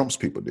lot of Trump's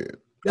people did.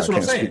 That's what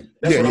I'm saying.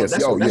 That's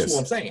what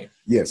I'm saying.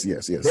 Yes.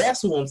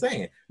 That's what I'm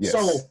saying. Yes.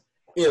 So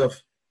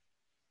if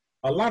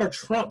a lot of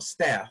Trump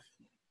staff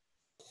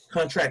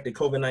contracted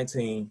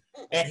COVID-19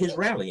 at his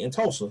rally in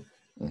Tulsa,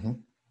 mm-hmm.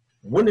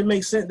 Wouldn't it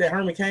make sense that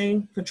Herman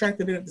Cain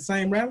contracted it at the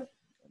same rally?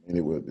 I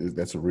mean,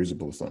 that's a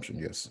reasonable assumption.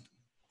 Yes.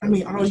 I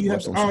mean, all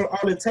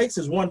it takes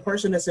is one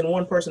person that's in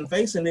one person's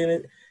face, and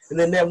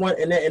then that one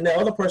and that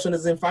other person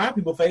is in 5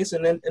 people's face,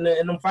 and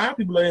them 5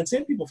 people are in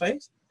 10 people's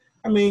face.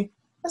 I mean,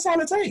 that's all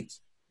it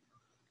takes.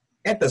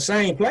 At the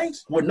same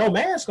place with no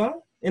mask on,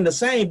 in the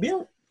same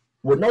building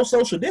with no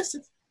social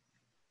distance.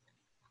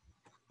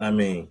 I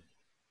mean,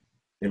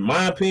 in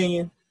my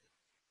opinion,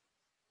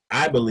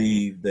 I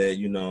believe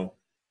that,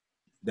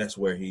 that's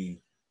where he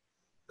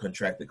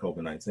contracted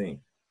COVID-19.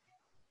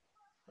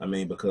 I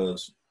mean,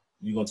 because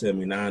you're going to tell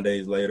me 9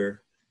 days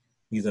later,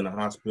 he's in the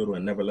hospital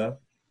and never left?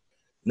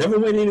 Never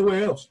went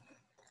anywhere else.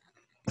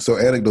 So,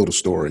 anecdotal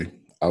story.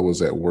 I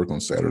was at work on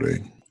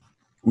Saturday.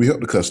 We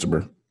helped a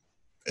customer,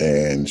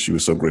 and she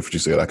was so grateful. She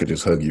said, I could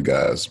just hug you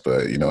guys,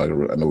 but, I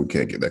know we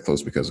can't get that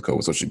close because of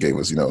COVID. So she gave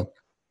us,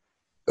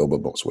 elbow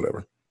bumps,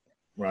 whatever.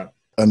 Right.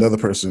 Another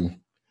person,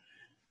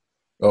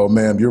 oh,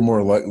 ma'am, you're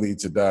more likely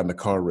to die in a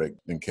car wreck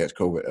than catch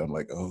COVID. And I'm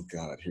like, oh,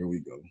 God, here we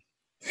go.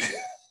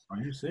 Are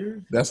you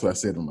serious? That's what I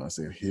said to him. I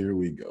said, here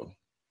we go.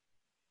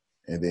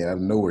 And then out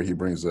of nowhere, he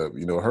brings up,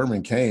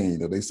 Herman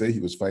Cain, they say he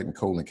was fighting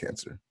colon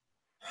cancer.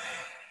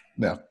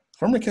 Now,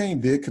 Herman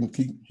Cain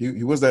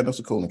he was diagnosed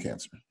with colon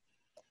cancer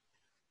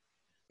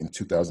in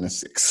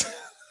 2006.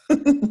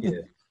 Yeah.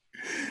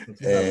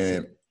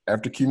 And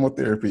after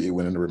chemotherapy, it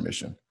went into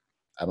remission.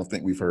 I don't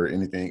think we've heard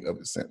anything of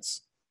it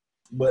since.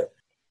 But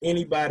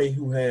anybody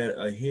who had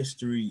a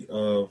history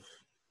of,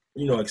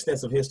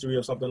 extensive history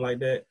or something like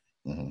that,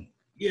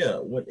 yeah,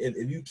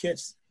 if you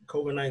catch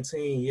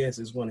COVID-19, yes,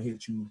 it's going to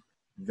hit you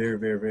very,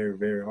 very, very,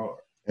 very hard.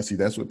 And see,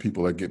 that's what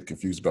people are getting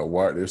confused about.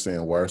 Why they're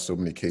saying, why are so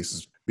many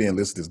cases being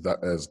listed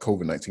as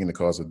COVID-19 the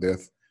cause of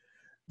death?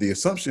 The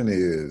assumption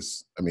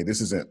is,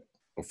 this isn't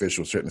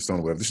official, set in stone,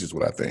 or whatever. This is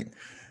what I think.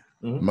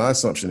 My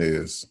assumption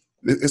is,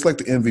 it's like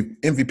the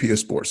MVP of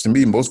sports. To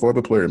me, most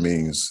valuable player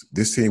means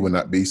this team would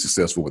not be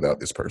successful without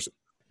this person.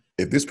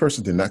 If this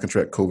person did not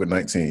contract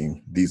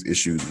COVID-19, these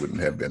issues wouldn't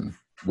have been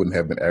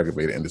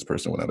aggravated, and this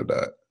person would not have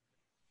died.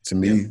 To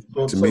me,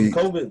 the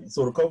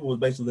COVID was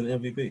basically an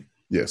MVP.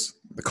 Yes,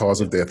 the cause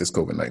of death is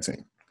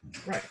COVID-19.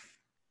 Right.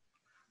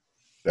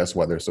 That's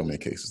why there's so many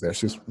cases. That's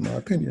just my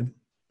opinion.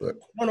 But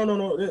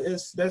no.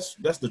 That's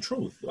the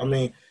truth.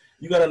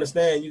 You got to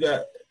understand. You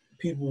got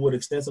people with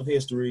extensive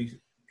history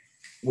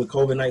with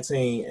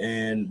COVID-19,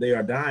 and they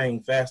are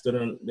dying faster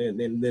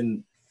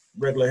than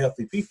regular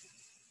healthy people,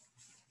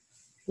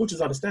 which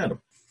is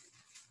understandable.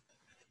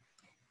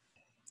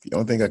 The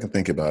only thing I can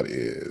think about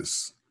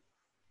is,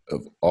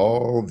 of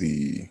all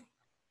the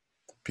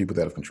people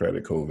that have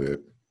contracted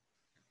COVID,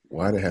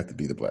 why do they have to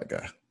be the black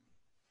guy?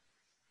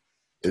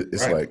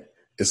 It's right.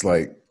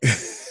 like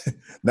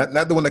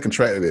not the one that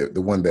contracted it,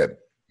 the one that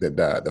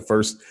died.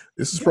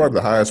 This is probably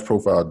the highest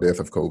profile death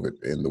of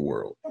COVID in the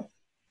world.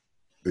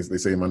 They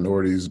say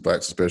minorities,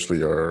 blacks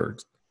especially, are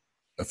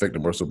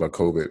affected more so by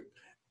COVID.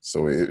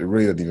 So it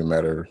really doesn't even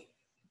matter,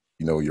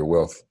 your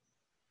wealth.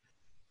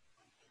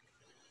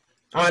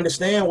 I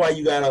understand why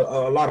you got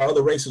a lot of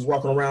other races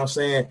walking around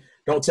saying,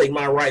 don't take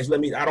my rights. I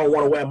don't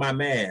want to wear my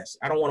mask.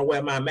 I don't want to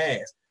wear my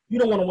mask. You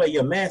don't want to wear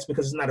your mask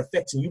because it's not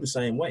affecting you the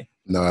same way.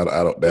 No,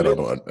 I don't. I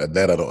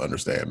don't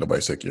understand.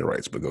 Nobody's taking your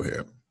rights, but go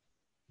ahead.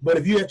 But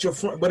if you at your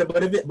front, but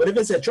if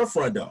it's at your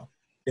front door,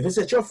 and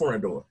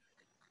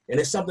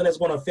it's something that's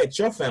going to affect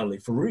your family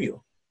for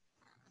real,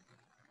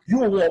 you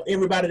will want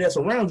everybody that's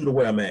around you to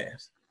wear a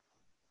mask.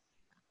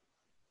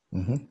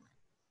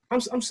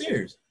 I'm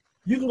serious.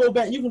 You can go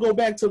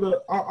back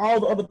to all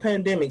the other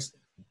pandemics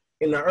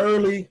in the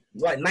early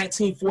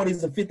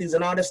 1940s and 50s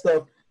and all that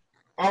stuff.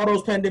 All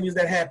those pandemics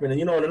that happened, and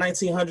in the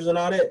 1900s and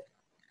all that,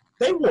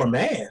 they wore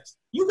masks.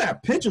 You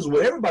got pictures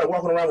with everybody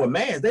walking around with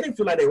masks. They didn't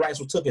feel like their rights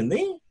were taken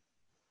then.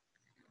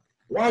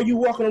 Why are you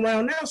walking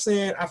around now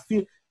saying, I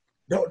feel,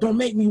 don't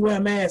make me wear a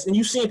mask? And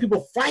you seeing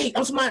people fight.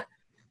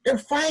 They're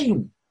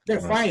fighting.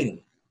 They're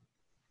fighting.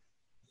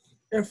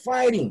 They're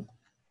fighting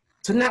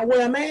to not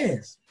wear a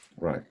mask.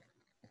 Right.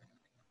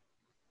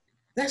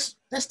 That's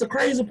the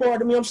crazy part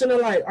to me. I'm sitting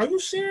there like, are you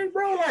serious,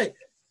 bro? Like,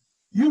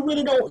 you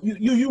really don't,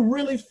 you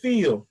really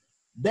feel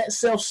that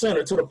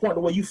self-centered to the point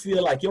where you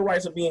feel like your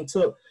rights are being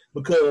took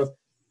because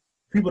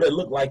people that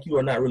look like you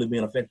are not really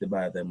being affected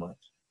by it that much.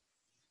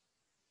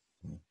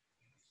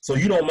 So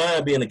you don't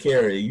mind being a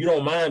carrier. You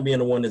don't mind being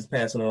the one that's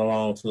passing it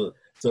along to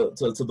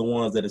the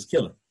ones that is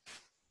killing.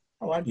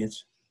 Oh, I get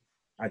you.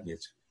 I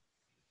get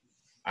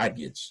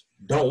you.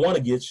 Don't want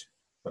to get you,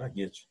 but I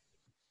get you.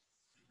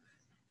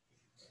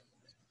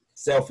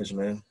 Selfish,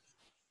 man.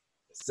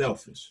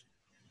 Selfish.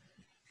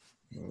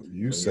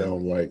 You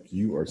sound like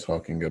you are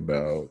talking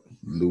about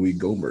Louis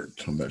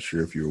Gohmert. I'm not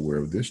sure if you're aware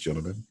of this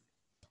gentleman.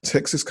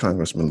 Texas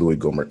Congressman Louis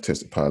Gohmert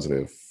tested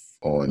positive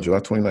on July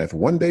 29th,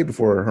 one day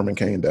before Herman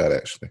Cain died,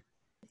 actually.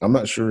 I'm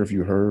not sure if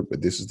you heard,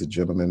 but this is the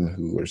gentleman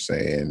who's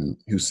saying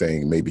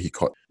maybe he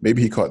caught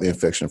the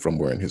infection from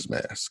wearing his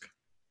mask.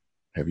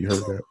 Have you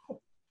heard that?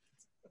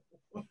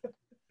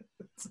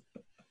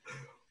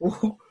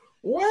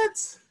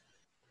 What?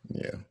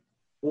 Yeah.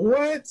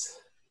 What?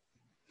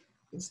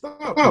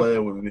 Stop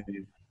playing with me.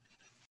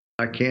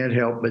 I can't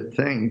help but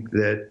think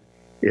that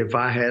if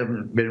I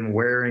hadn't been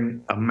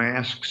wearing a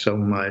mask so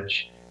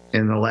much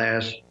in the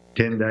last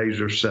 10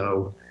 days or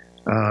so,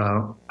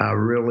 I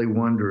really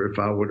wonder if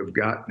I would have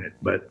gotten it.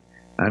 But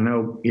I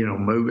know,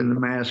 moving the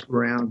mask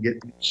around,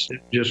 getting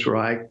it just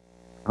right,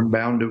 I'm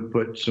bound to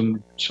put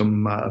some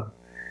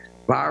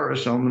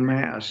virus on the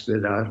mask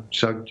that I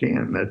sucked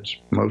in. That's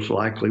most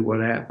likely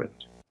what happened.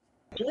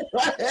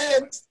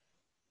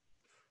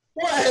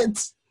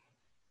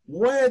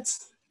 What?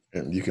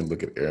 And you can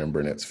look at Aaron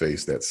Burnett's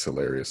face. That's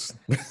hilarious.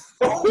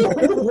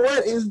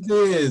 What is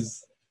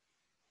this?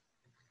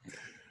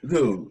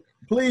 Dude,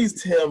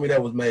 please tell me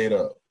that was made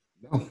up.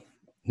 No.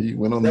 He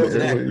went on the airways.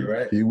 Actor,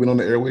 right? He went on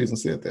the airways and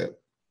said that.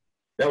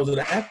 That was an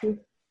actor?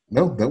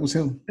 No, that was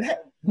him.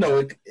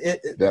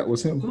 That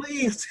was him.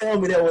 Please tell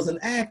me that was an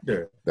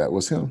actor. That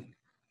was him.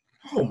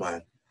 Oh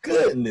my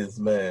goodness,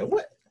 man.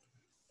 What?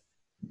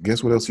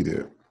 Guess what else he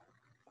did?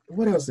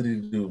 What else did he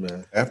do,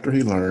 man? After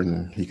he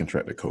learned he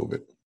contracted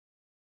COVID,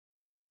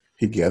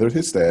 he gathered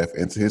his staff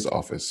into his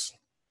office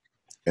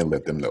and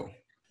let them know.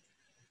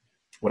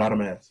 Without a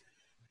mask?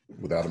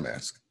 Without a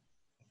mask.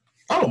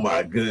 Oh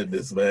my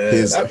goodness, man!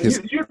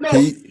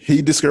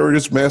 He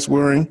discourages mask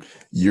wearing.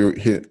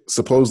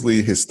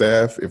 Supposedly his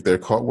staff, if they're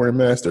caught wearing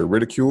masks, they're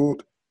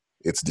ridiculed.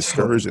 It's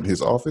discouraged in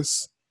his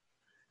office.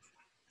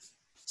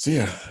 So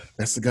yeah,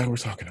 that's the guy we're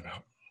talking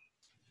about.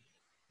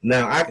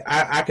 Now,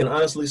 I can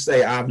honestly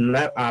say I've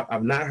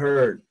not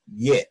heard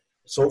yet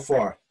so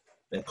far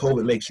that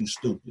COVID makes you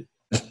stupid.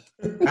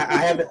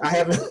 I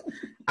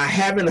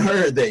haven't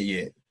heard that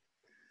yet.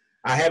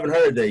 I haven't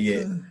heard that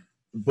yet.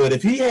 But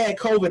if he had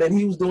COVID and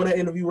he was doing that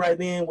interview right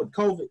then with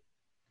COVID,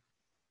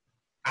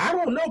 I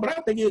don't know, but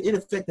I think it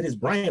affected his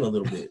brain a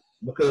little bit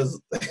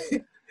because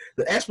the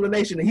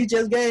explanation that he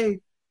just gave,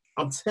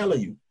 I'm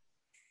telling you,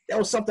 that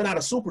was something out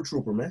of Super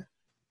Trooper, man.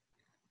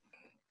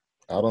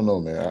 I don't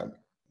know, man.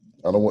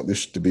 I don't want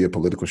this to be a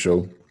political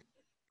show.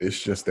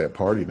 It's just that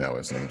party now,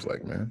 it seems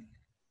like, man.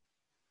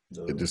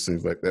 It just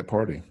seems like that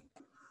party.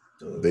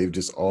 They've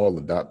just all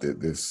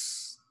adopted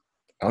this.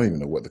 I don't even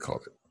know what to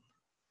call it.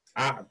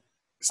 I'm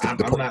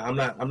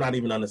not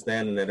even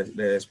understanding that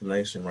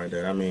explanation right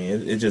there. I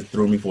mean, it just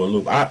threw me for a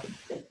loop. I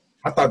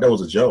thought that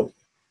was a joke.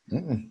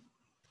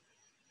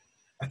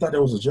 I thought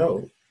that was a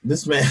joke.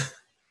 This man,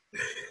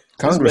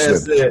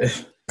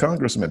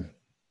 Congressman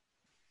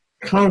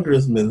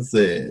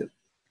said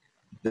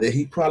that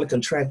he probably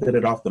contracted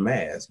it off the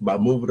mask by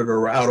moving it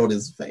around on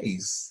his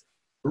face.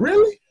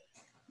 Really?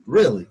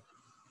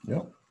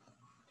 Yep.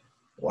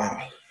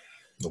 Wow.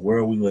 The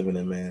world we living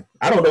in, man.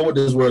 I don't know what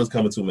this world is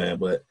coming to, man,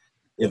 but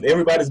if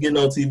everybody's getting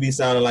on TV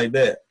sounding like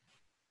that,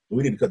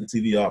 we need to cut the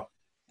TV off.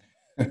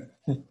 The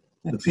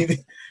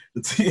TV,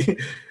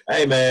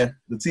 hey, man,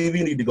 the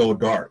TV need to go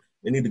dark.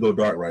 It need to go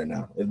dark right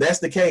now. If that's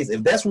the case,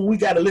 if that's what we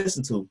got to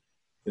listen to,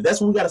 if that's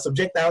what we got to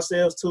subject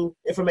ourselves to,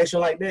 information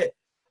like that.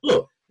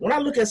 Look, when I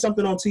look at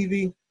something on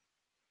TV,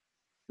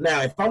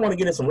 now if I want to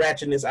get in some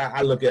ratchetness,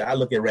 I look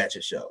at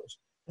ratchet shows.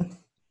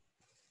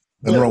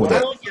 Nothing wrong with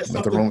that.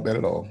 Nothing wrong with that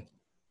at all.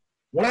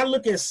 When I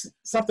look at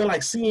something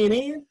like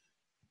CNN,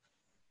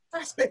 I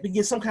expect to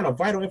get some kind of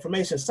vital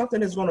information, something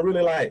that's going to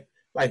really like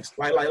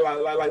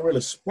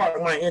really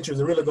spark my interest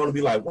and really going to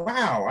be like,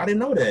 wow, I didn't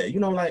know that. You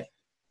know, like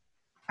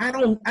I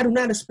do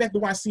not expect to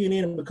watch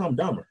CNN and become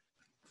dumber.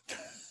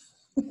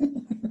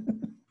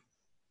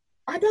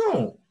 I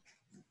don't.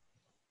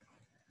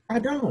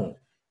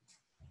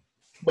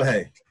 But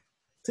hey,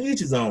 to each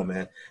his own,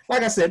 man.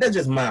 Like I said, that's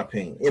just my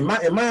opinion. In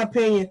my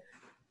opinion,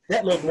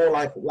 that looks more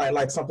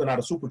like something out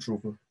of Super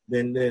Trooper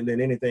than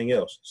anything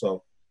else.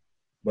 So,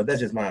 but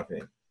that's just my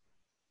opinion.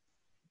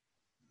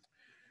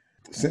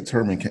 Since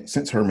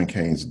Herman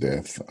Cain's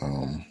death,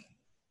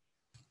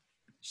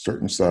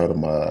 certain side of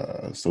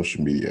my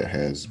social media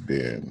has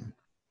been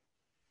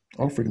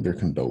offering their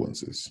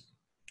condolences.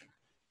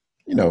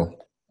 You know,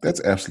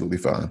 that's absolutely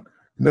fine.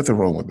 Nothing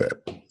wrong with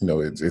that. You know,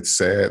 it's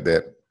sad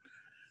that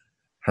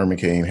Herman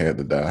Cain had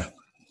to die.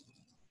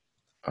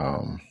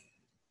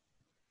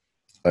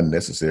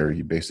 Unnecessary.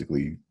 He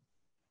basically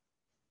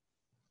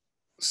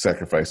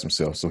sacrificed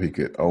himself so he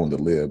could own the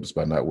libs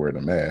by not wearing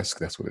a mask.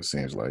 That's what it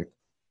seems like.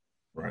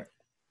 Right.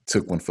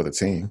 Took one for the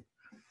team.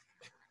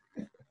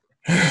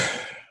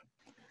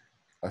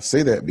 I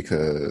say that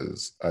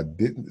because I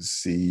didn't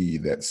see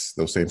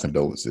those same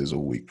condolences a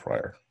week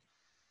prior.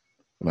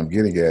 What I'm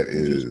getting at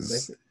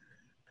is,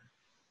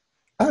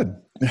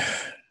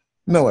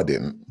 no, I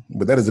didn't.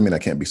 But that doesn't mean I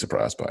can't be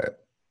surprised by it.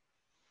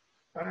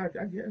 I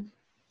guess.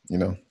 You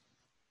know?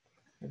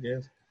 I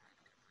guess.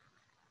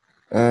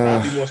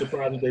 I'd be more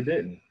surprised if they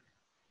didn't.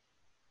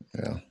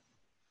 Yeah.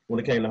 When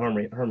it came to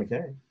Herman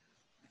Cain.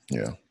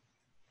 Yeah.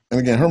 And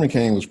again, Herman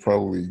Cain was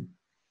probably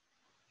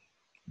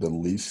the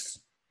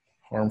least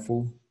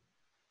harmful,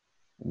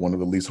 one of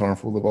the least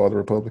harmful of all the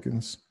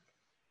Republicans.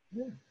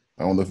 Yeah.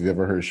 I don't know if you've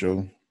ever heard a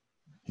show.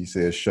 He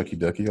says shucky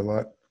ducky a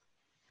lot.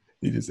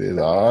 He just says,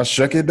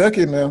 shucky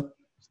ducky now.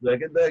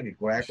 Shucky ducky,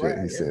 quack,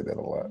 quack. He said that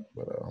a lot.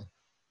 But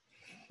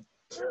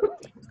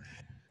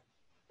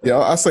yeah,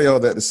 I say all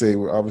that to say,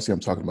 obviously I'm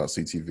talking about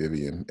C.T.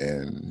 Vivian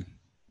and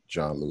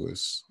John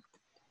Lewis.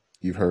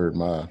 You've heard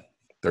my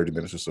 30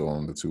 minutes or so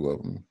on the two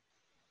of them.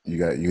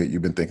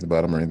 You've been thinking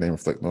about them or anything,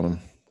 reflecting on them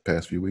the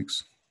past few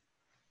weeks?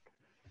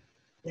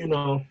 You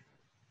know,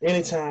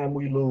 anytime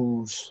we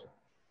lose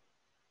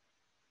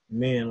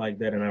men like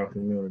that in our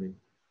community,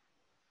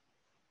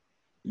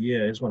 yeah,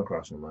 it's going to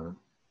cross your mind.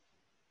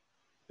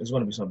 It's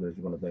going to be something that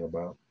you're going to think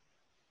about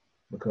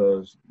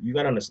because you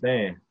got to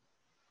understand,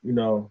 you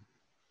know,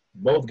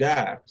 both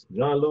guys,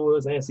 John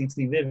Lewis and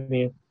C.T.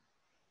 Vivian,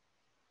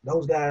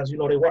 those guys, you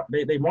know,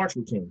 they marched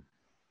with King.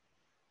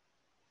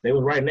 They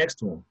was right next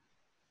to him.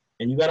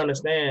 And you got to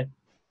understand,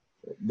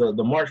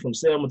 the march from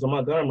Selma to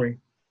Montgomery,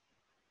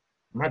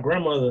 my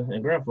grandmother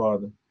and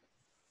grandfather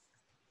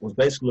was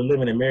basically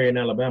living in Marion,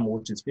 Alabama,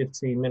 which is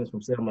 15 minutes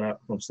from Selma,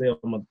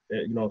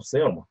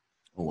 Selma.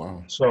 Oh,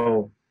 wow.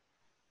 So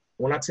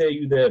when I tell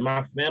you that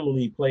my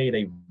family played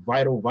a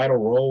vital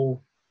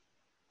role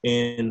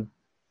in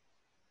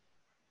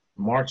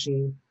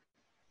marching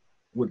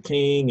with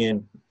King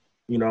and,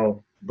 you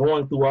know,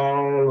 going through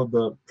all of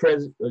the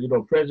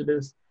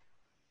prejudice.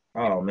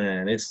 Oh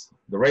man, it's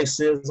the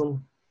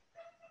racism.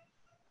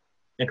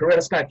 And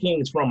Coretta Scott King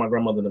is from my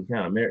grandmother's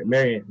town,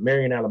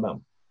 Marion, Alabama.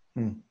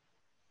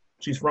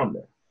 She's from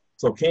there.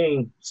 So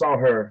King saw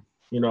her,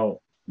 you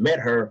know, met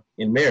her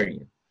in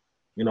Marion.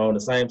 You know, at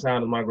the same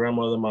time as my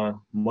grandmother, my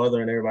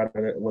mother, and everybody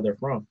where they're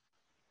from.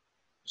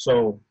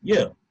 So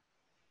yeah,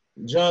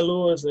 John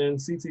Lewis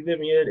and C.T.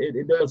 Vivian,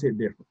 it does hit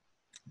different.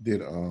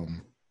 Did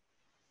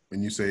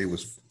when you say it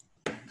was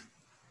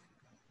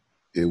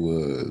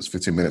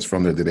 15 minutes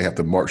from there, did they have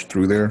to march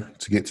through there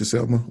to get to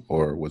Selma,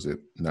 or was it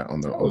not on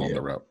the along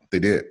the route? They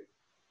did.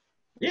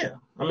 Yeah,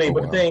 I mean,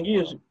 but the thing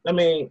is, I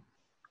mean,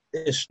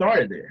 it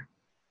started there.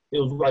 It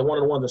was like one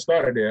of the ones that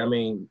started there. I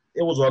mean,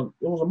 it was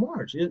a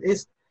march.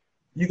 It's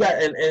you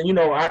got and you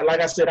know,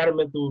 like I said, I've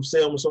been through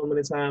Selma so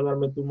many times. I've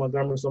been through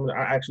Montgomery so many.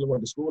 I actually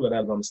went to school at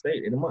Alabama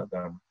State in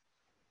Montgomery,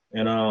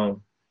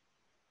 and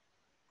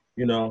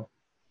you know,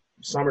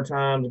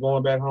 summertime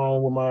going back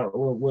home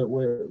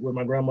with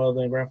my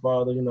grandmother and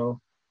grandfather. You know,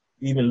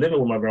 even living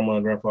with my grandmother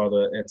and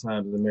grandfather at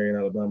times in Marion,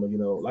 Alabama. You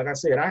know, like I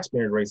said, I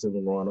experienced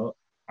racism growing up.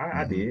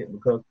 I did,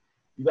 because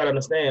you got to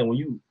understand when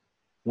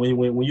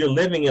you're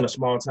living in a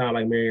small town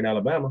like Marion,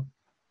 Alabama,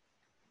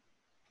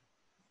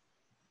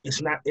 it's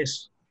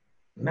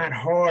not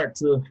hard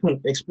to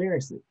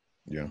experience it.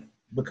 Yeah.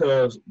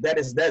 Because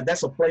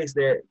that's a place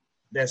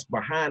that's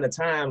behind the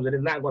times, and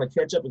it's not going to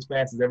catch up as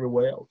fast as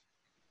everywhere else.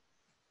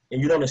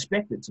 And you don't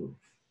expect it to.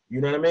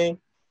 You know what I mean?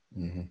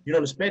 Mm-hmm. You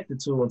don't expect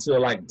it to until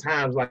like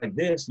times like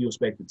this, you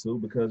expect it to,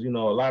 because, you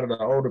know, a lot of the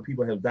older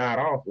people have died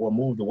off or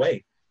moved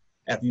away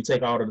after you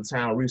take all of the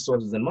town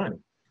resources and money.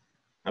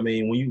 I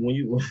mean, when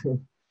you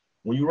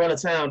when you run a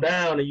town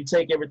down and you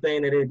take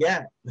everything that it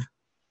got,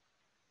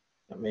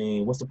 I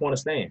mean, what's the point of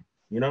staying,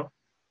 you know?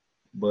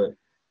 But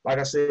like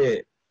I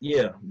said,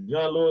 yeah,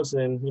 John Lewis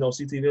and, you know,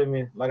 C.T.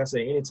 Vivian, like I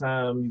said,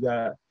 anytime you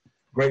got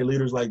great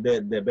leaders like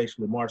that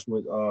basically march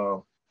with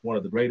one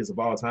of the greatest of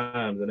all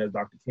times, and that's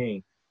Dr.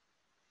 King,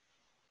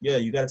 yeah,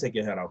 you got to take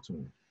your hat off to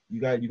him. You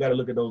got to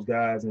look at those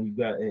guys, and you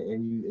got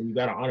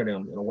to honor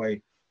them in a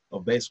way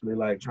of basically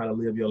like trying to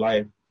live your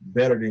life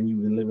better than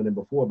you've been living it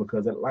before,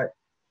 because like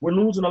we're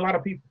losing a lot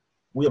of people.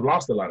 We have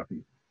lost a lot of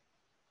people.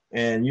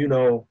 And, you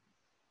know,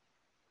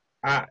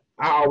 I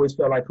always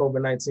felt like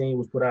COVID-19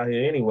 was put out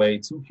here anyway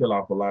to kill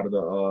off a lot of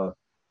the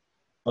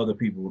other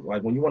people.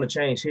 Like when you want to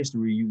change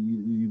history,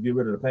 you get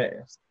rid of the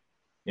past.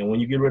 And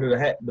when you get rid of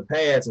the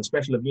past,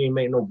 especially if you ain't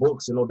made no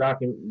books and no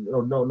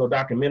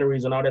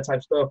documentaries and all that type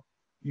of stuff,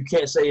 you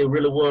can't say it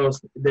really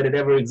was that it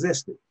ever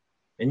existed.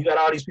 And you got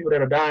all these people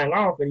that are dying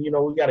off, and, you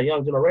know, we got a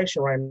young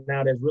generation right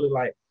now that's really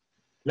like,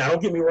 now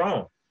don't get me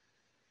wrong,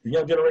 the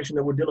young generation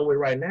that we're dealing with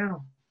right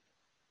now,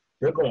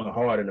 they're going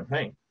hard in the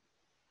paint.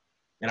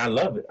 And I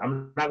love it.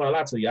 I'm not gonna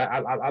lie to you.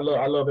 I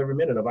love every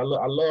minute of it.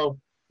 I love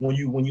when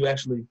you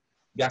actually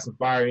got some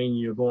fire in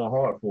you, you're going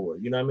hard for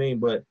it. You know what I mean?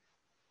 But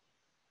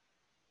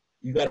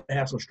you got to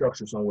have some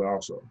structure somewhere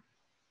also.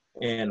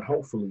 And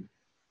hopefully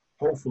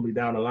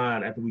down the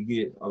line, after we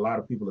get a lot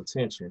of people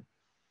attention,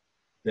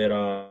 that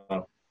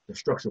the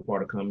structure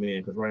part will come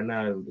in, because right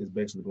now it's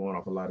basically going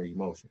off a lot of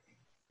emotion.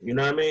 You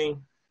know what I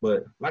mean?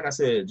 But like I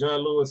said,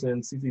 John Lewis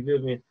and C.T.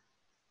 Vivian,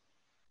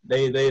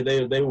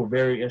 they were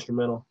very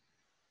instrumental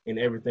in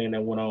everything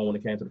that went on when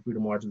it came to the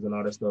freedom marches and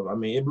all that stuff. I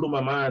mean, it blew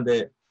my mind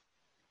that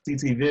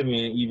C.T.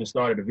 Vivian even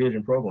started a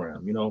vision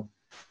program, you know,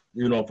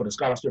 for the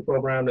scholarship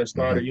program that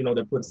started, you know,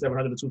 that put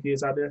 702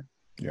 kids out there.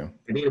 Yeah.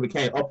 And then it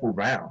became Upward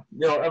Bound.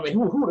 You know, I mean,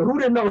 who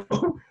didn't know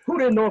who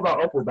didn't know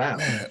about Upward Bound?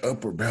 Man,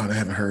 Upward Bound, I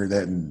haven't heard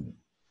that in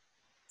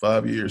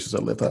 5 years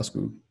since I left high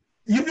school.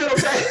 You feel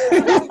what I'm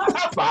saying?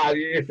 5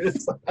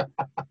 years.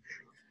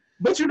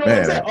 But you know what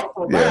I'm saying?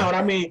 Upward Bound,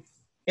 I mean,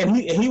 and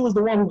he was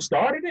the one who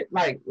started it.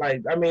 Like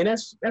I mean,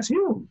 that's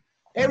huge.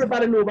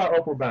 Everybody knew about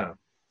Upward Bound.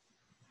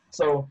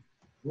 So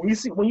when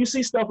you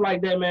see stuff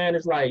like that, man,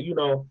 it's like, you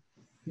know,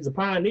 he's a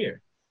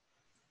pioneer.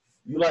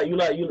 You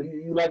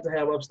like to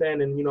have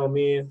upstanding, you know,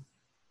 men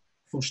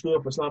who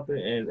stood for something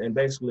and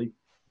basically,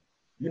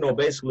 you know,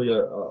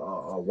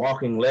 a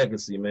walking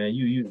legacy, man.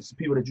 You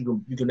people that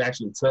you can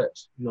actually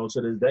touch, you know,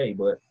 to this day.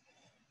 But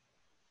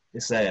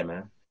it's sad,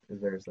 man.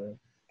 It's very sad.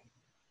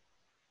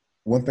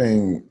 One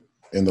thing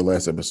in the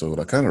last episode,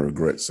 I kind of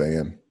regret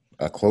saying,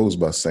 I closed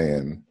by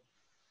saying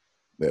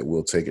that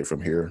we'll take it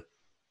from here,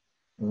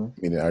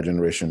 meaning our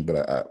generation.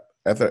 But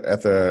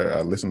after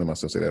I listened to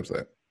myself say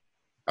that,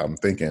 I'm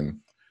thinking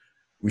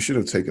we should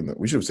have taken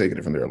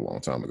it from there a long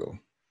time ago.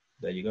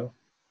 There you go.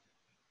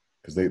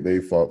 Because they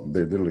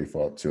literally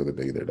fought till the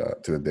day they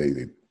died, to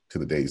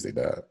the days they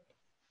died,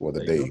 or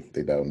they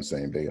died on the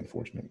same day,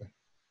 unfortunately.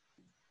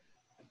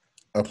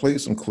 I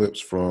played some clips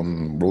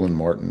from Roland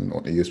Martin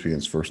on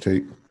ESPN's First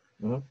Take.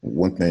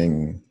 One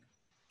thing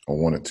I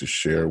wanted to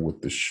share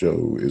with the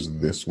show is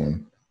this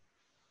one.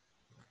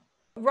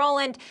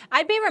 Roland,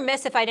 I'd be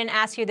remiss if I didn't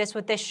ask you this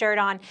with this shirt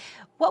on.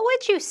 What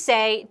would you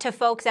say to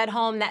folks at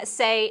home that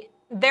say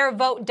their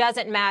vote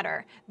doesn't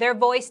matter, their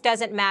voice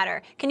doesn't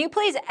matter? Can you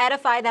please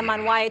edify them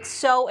on why it's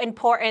so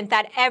important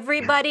that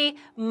everybody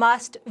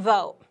must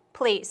vote,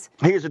 please?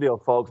 Here's the deal,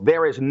 folks.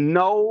 There is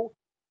no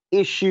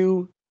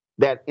issue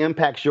that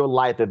impacts your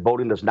life that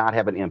voting does not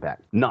have an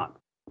impact. None.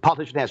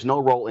 Politician has no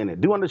role in it.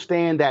 Do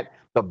understand that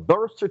the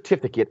birth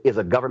certificate is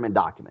a government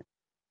document.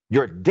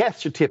 Your death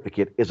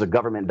certificate is a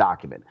government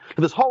document.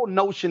 So this whole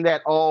notion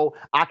that, oh,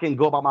 I can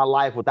go about my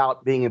life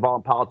without being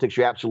involved in politics,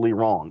 you're absolutely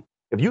wrong.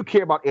 If you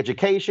care about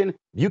education,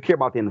 if you care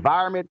about the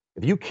environment,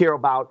 if you care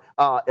about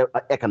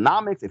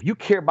economics, if you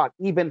care about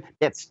even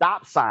that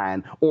stop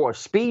sign or a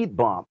speed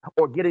bump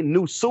or getting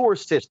new sewer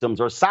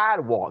systems or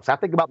sidewalks. I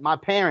think about my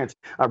parents,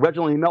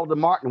 Reginald and Imelda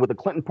Martin with the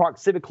Clinton Park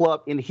Civic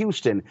Club in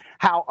Houston,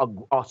 how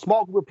a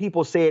small group of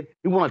people said,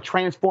 we want to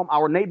transform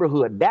our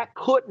neighborhood. That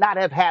could not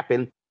have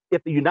happened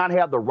if you do not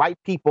have the right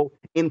people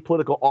in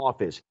political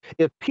office.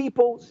 If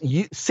people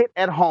sit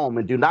at home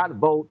and do not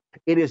vote,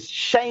 it is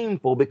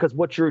shameful because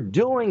what you're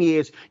doing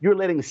is you're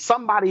letting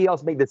somebody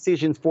else make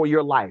decisions for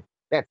your life.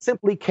 That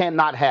simply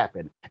cannot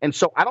happen. And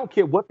so I don't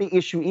care what the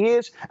issue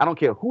is. I don't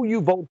care who you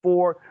vote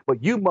for,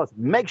 but you must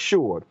make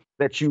sure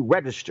that you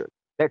register,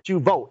 that you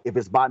vote. If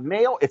it's by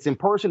mail, it's in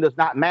person, does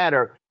not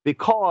matter,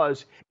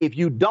 because if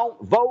you don't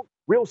vote,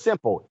 real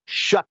simple,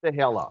 shut the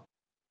hell up.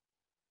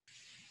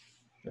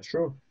 That's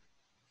true.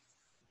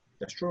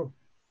 That's true.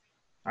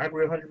 I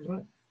agree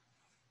 100%.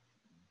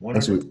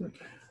 100%.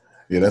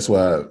 That's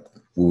why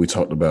when we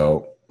talked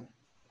about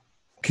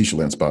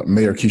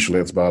Mayor Keisha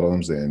Lance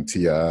Bottoms and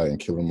T.I. and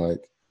Killer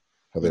Mike,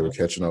 how they were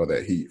catching all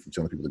that heat from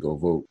telling people to go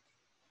vote.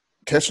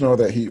 Catching all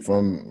that heat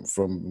from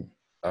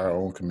our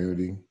own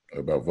community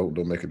about vote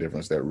don't make a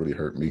difference, that really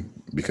hurt me,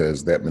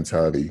 because that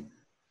mentality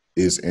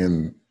is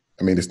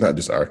it's not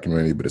just our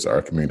community, but it's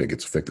our community that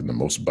gets affected the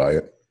most by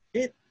it.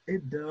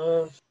 It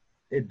does.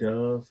 It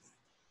does.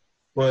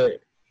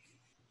 But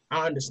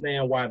I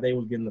understand why they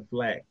was getting the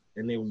flack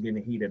and they was getting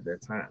the heat at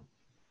that time.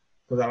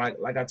 Because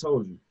like I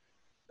told you,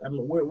 I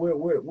mean,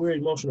 we're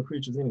emotional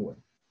creatures anyway.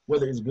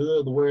 Whether it's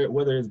good or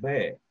whether it's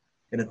bad.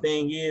 And the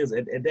thing is,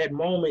 at that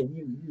moment,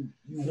 you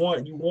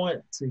want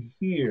to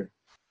hear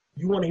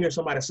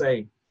somebody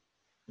say,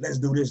 let's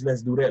do this,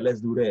 let's do that,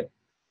 let's do that.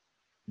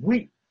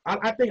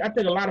 I think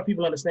a lot of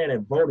people understand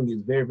that voting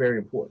is very, very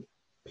important.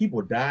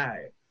 People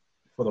died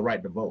for the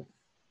right to vote.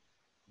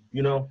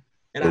 You know?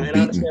 And I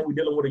understand we're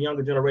dealing with a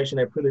younger generation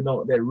that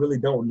really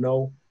don't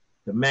know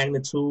the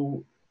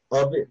magnitude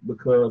of it,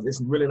 because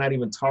it's really not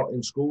even taught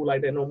in school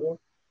like that no more.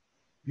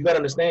 You got to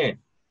understand,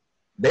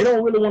 they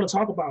don't really want to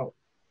talk about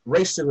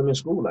racism in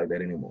school like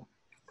that anymore.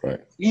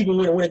 Right. Even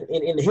when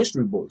in the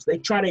history books, they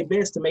try their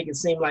best to make it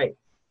seem like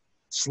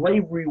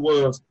slavery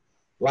was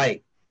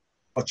like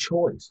a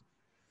choice.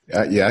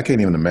 I can't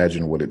even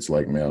imagine what it's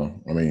like now.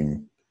 I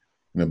mean,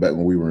 back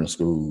when we were in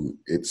school,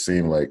 it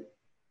seemed like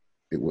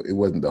it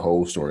wasn't the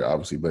whole story,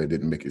 obviously, but it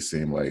didn't make it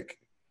seem like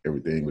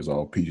everything was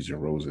all peaches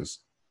and roses.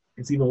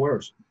 It's even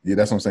worse. Yeah,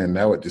 that's what I'm saying.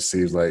 Now it just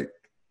seems like,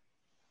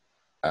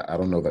 I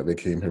don't know, that they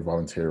came here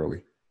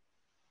voluntarily.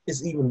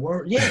 It's even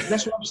worse. Yeah,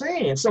 that's what I'm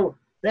saying. So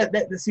that's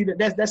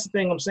the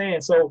thing I'm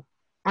saying. So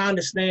I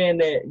understand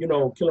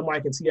that, Killer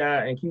Mike and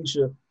T.I. and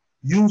Keisha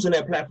using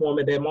that platform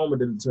at that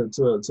moment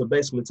to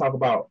basically talk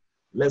about,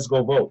 let's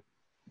go vote.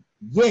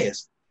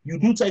 Yes, you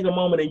do take a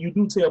moment and you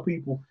do tell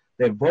people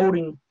that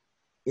voting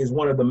is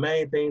one of the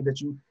main things that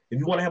if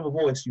you want to have a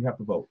voice, you have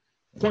to vote.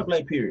 Point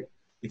blank, period.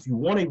 If you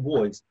want a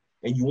voice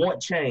and you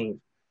want change,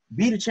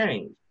 be the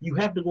change. You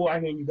have to go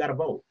out here and you got to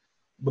vote,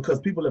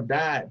 because people have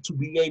died to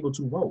be able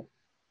to vote.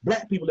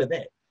 Black people at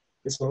that.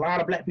 It's a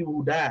lot of black people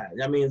who died.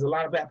 I mean, there's a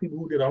lot of black people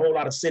who did a whole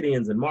lot of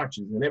sit-ins and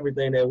marches and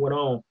everything that went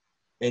on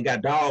and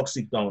got dog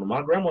sicked on them.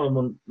 My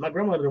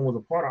grandmother was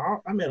a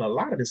part of a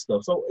lot of this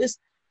stuff. So it's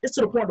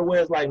to the point to where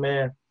it's like,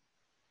 man,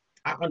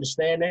 I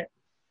understand that,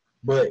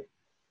 but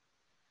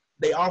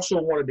they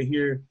also wanted to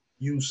hear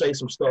you say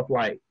some stuff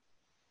like,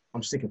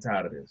 I'm sick and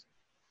tired of this.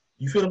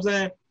 You feel what I'm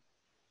saying?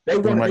 They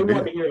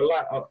wanted to hear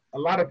a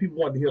lot of people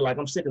wanted to hear, like,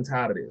 I'm sick and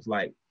tired of this.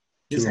 Like,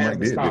 this has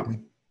to stop.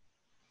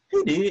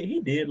 He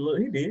did.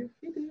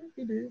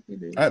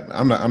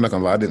 I'm not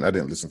gonna lie, I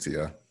didn't listen to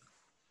you.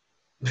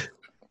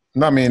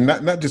 No, I mean,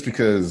 not just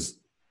because,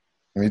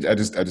 I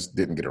just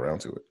didn't get around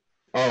to it.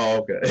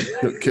 Oh,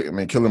 okay. I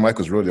mean, Killer Mike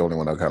was really the only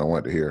one I kind of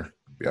wanted to hear,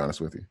 to be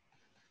honest with you.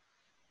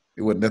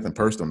 It wasn't nothing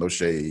personal, no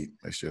shade.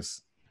 It's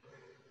just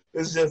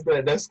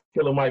that's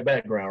Killer Mike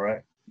background,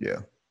 right? Yeah.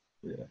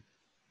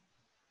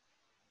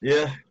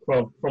 Yeah,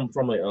 from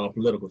a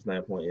political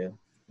standpoint, yeah.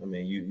 I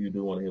mean, you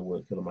do want to hear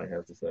what Killer Mike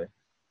has to say.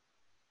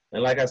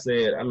 And like I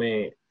said, I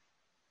mean,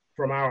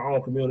 from our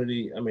own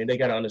community, I mean, they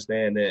got to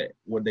understand that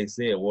what they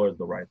said was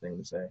the right thing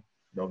to say.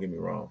 Don't get me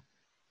wrong.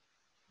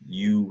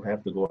 You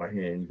have to go out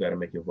here and you got to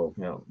make your vote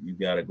count. You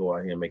got to go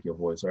out here and make your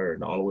voice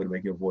heard. The only way to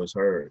make your voice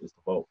heard is to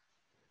vote.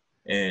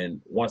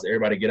 And once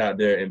everybody get out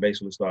there and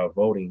basically start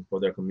voting for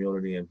their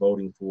community and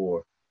voting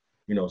for,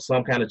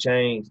 some kind of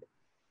change,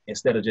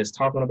 instead of just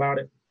talking about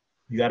it,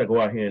 you got to go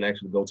out here and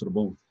actually go to the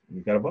booth.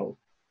 You got to vote.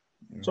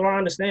 Yeah. So I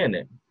understand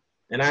that.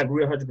 And I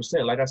agree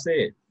 100%. Like I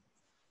said,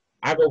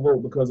 I go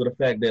vote because of the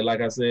fact that,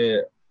 like I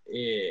said,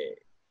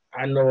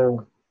 I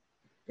know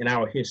in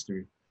our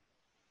history,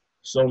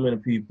 so many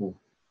people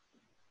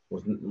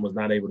was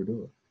not able to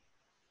do it.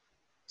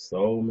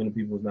 So many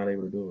people was not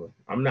able to do it.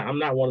 I'm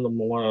not one of them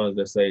ones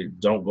that say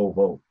don't go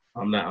vote.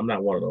 I'm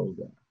not one of those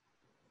guys.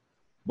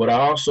 But I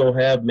also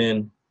have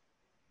been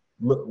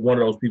one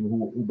of those people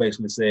who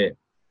basically said,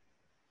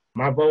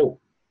 my vote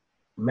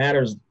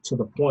matters to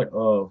the point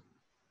of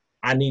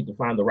I need to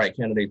find the right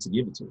candidate to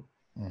give it to.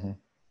 Mm-hmm.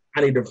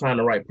 I need to find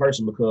the right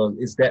person because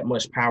it's that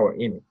much power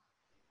in it.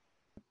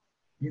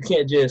 You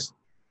can't just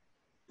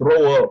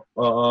throw up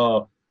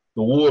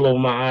the wool over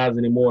my eyes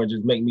anymore and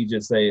just make me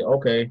just say,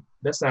 okay,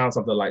 that sounds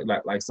something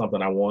like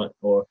something I want,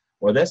 or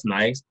that's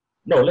nice.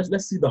 No,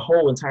 let's see the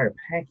whole entire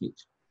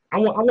package. I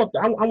want to know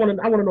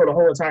the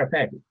whole entire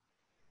package.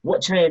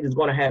 What change is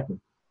going to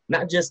happen?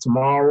 Not just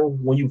tomorrow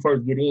when you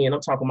first get in.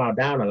 I'm talking about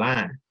down the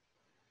line.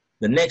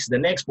 The next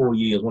 4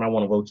 years when I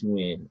want to vote you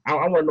in. I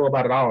want to know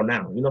about it all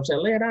now. You know what I'm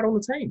saying? Lay it out on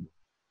the table.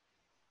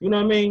 You know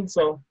what I mean?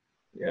 So,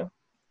 yeah,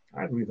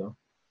 I agree though.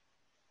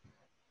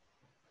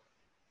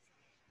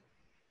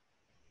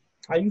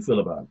 How you feel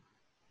about it?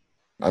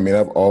 I mean,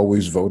 I've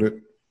always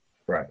voted.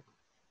 Right.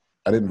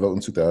 I didn't vote in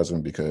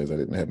 2000 because I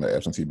didn't have my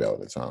absentee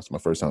ballot at the time. So my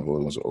first time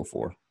voting was in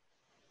 2004.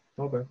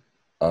 Okay.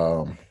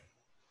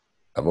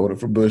 I voted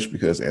for Bush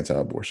because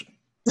anti-abortion.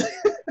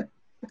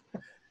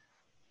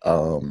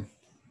 How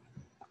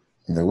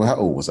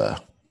old was I?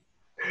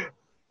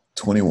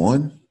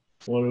 21?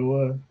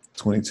 21.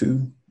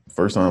 22.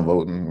 First time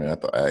voting. Man, I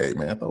thought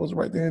it was the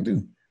right thing to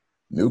do.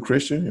 New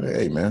Christian.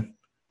 Hey, man.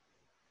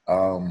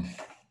 And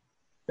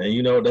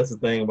you know, that's the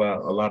thing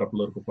about a lot of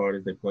political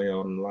parties. They play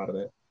on a lot of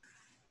that.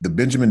 The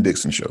Benjamin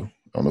Dixon Show. I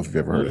don't know if you've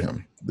ever heard of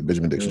him. The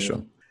Benjamin Dixon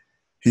Show.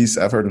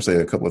 I've heard him say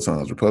a couple of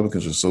times,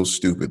 Republicans are so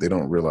stupid they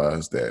don't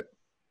realize that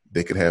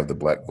they could have the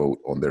black vote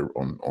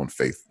on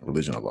faith,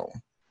 religion alone.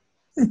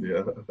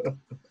 Yeah.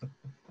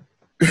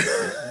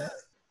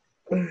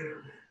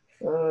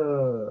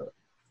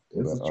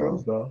 It's the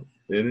truth, though.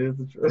 It is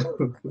the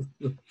truth.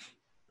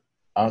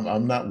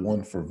 I'm not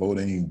one for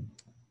voting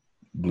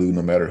blue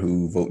no matter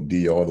who. Vote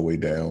D all the way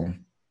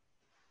down.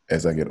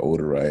 As I get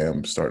older, I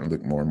am starting to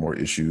look more and more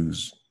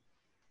issues.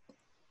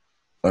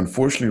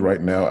 Unfortunately,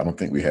 right now, I don't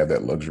think we have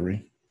that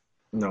luxury.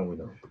 No, we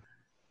don't.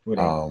 We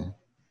don't.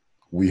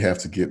 We have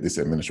to get rid of this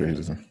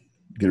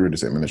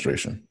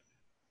administration,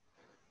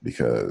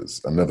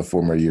 because another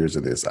 4 more years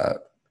of this, I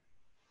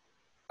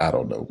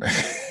don't know,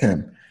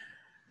 man.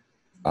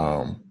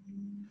 I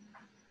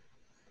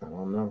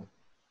don't know.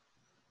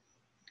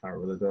 I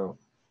really don't.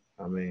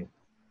 I mean,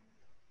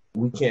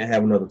 we can't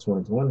have another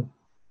 2020.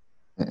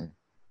 Not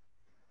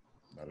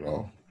at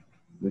all.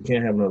 We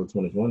can't have another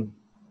 2020.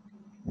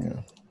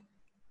 Yeah.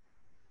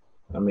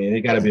 I mean,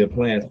 there got to be a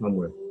plan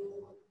somewhere.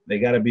 There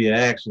got to be an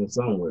action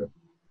somewhere.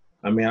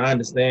 I mean, I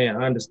understand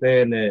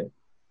that,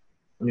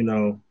 you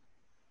know,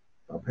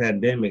 a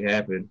pandemic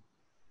happened,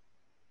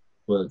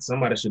 but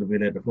somebody should have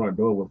been at the front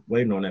door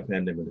waiting on that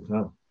pandemic to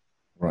come.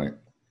 Right.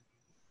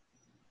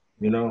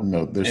 You know?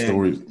 No, there's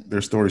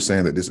stories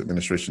saying that this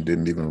administration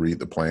didn't even read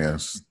the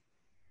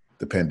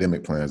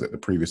pandemic plans that the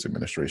previous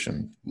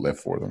administration left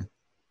for them.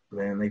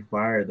 Man, they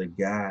fired the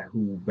guy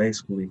who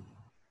basically,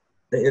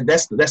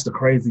 that's the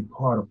crazy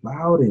part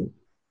about it.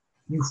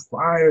 You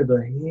fire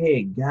the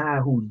head guy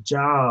whose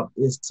job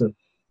is to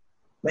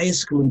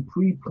basically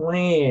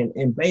pre-plan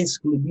and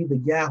basically be the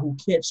guy who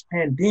catch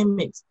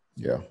pandemics.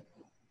 Yeah.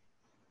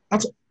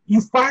 You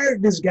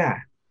fired this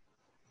guy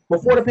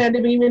before the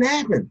pandemic even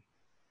happened.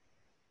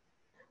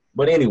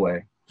 But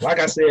anyway, like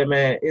I said,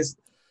 man, it's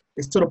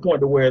to the point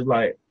to where it's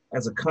like,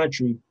 as a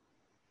country,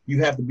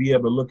 you have to be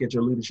able to look at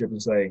your leadership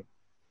and say,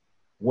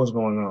 what's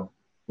going on?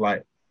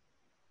 Like,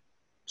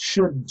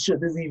 should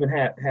this even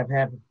have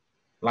happened?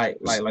 Like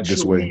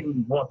should we even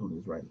be going through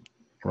this right now?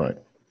 Right.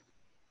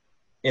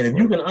 And if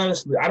you can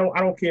honestly, I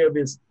don't care if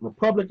it's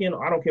Republican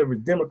or I don't care if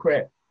it's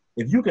Democrat,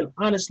 if you can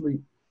honestly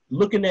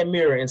look in that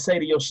mirror and say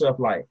to yourself,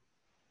 like,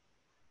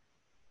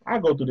 I'll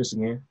go through this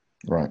again.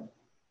 Right.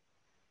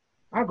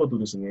 I'll go through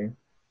this again.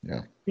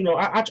 Yeah. You know,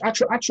 I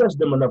trust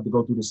them enough to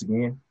go through this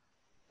again.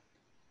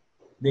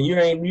 Then you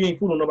ain't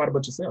fooling nobody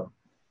but yourself.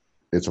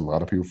 It's a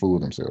lot of people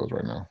fooling themselves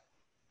right now.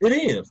 It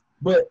is.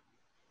 But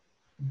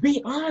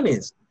be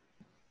honest.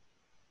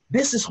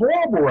 This is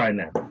horrible right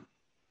now.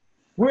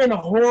 We're in a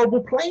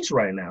horrible place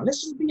right now.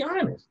 Let's just be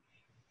honest.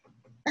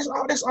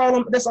 That's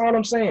all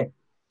I'm saying.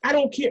 I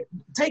don't care.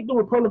 Take the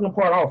Republican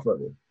part off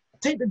of it.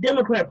 Take the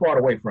Democrat part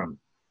away from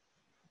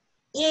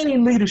it. Any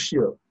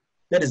leadership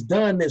that is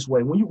done this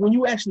way, when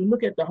you actually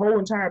look at the whole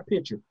entire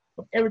picture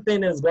of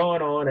everything that's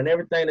going on and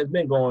everything that's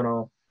been going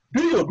on,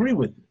 do you agree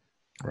with it?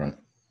 Right.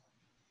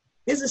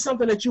 Is it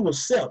something that you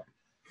accept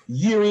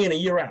year in and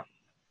year out?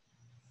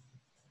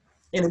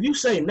 And if you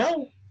say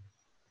no,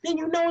 then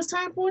you know it's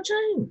time for a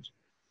change.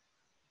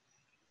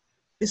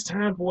 It's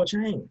time for a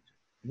change.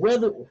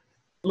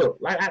 Look,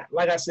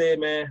 like I said,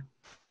 man,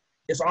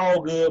 it's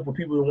all good for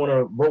people who want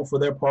to vote for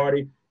their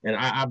party. And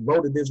I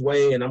voted this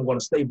way and I'm going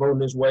to stay voting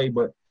this way.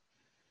 But,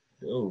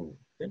 dude,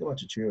 think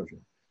about your children.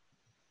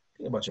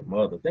 Think about your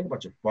mother. Think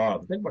about your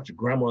father. Think about your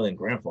grandmother and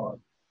grandfather.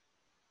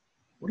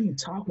 What are you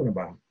talking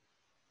about?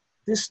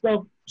 This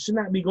stuff should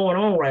not be going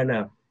on right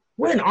now.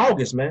 We're in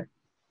August, man.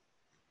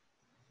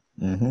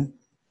 Mm-hmm.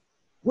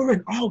 We're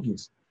in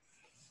August.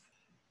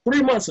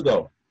 3 months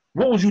ago,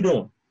 what was you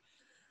doing?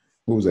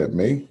 What was that,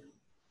 May?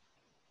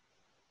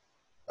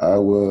 I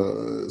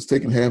was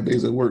taking half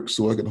days at work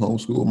so I could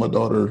homeschool my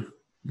daughter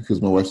because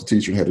my wife's a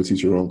teacher and had to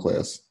teach her own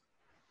class.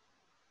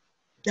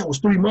 That was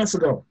 3 months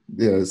ago.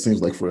 Yeah, it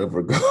seems like forever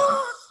ago.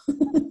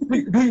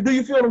 do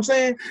you feel what I'm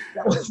saying?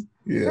 That was,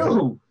 yeah.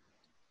 Dude,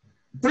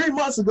 3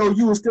 months ago,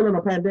 you were still in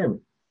a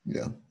pandemic.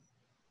 Yeah.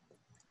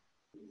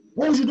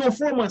 What was you doing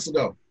 4 months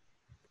ago?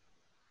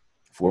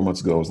 4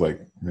 months ago, I was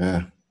like,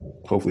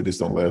 hopefully this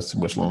don't last too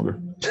much longer.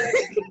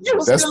 You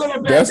were still in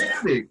a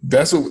pandemic.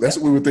 That's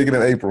what we were thinking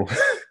in April.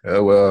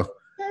 Well,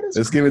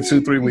 let's give it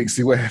 2-3 weeks,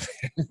 see what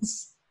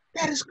happens.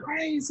 That is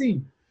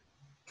crazy.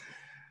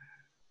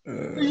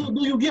 Do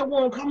you get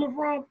where I'm coming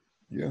from?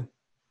 Yeah.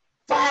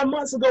 5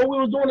 months ago, we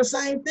were doing the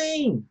same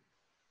thing.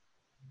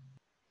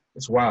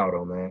 It's wild,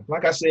 though, man.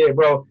 Like I said,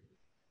 bro,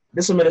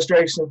 this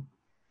administration,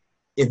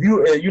 if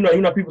you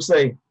know, people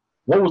say,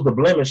 what was the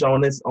blemish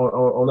on this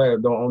on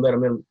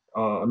that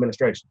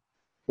administration?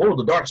 What was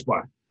the dark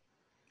spot?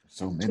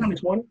 So many.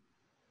 2020.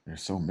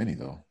 There's so many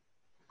though.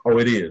 Oh,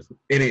 it is.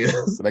 It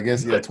is. But I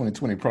guess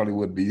 2020 probably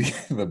would be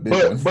the big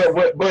one.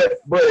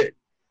 But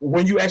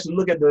when you actually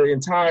look at the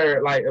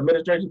entire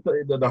administration,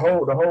 the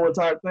whole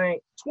entire thing,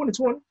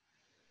 2020.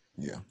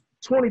 Yeah.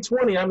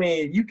 2020. I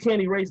mean, you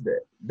can't erase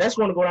that. That's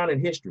going to go down in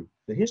history.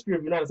 The history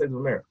of the United States of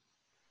America.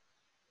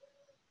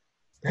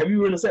 Have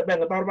you really sat back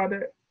and thought about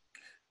that?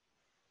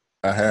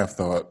 I have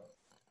thought,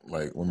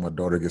 like, when my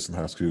daughter gets in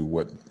high school,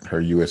 what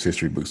her U.S.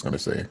 history book's going to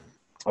say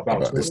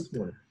about this.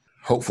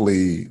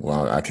 Hopefully,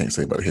 well, I can't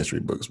say about the history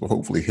books, but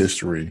hopefully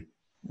history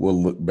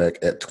will look back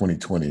at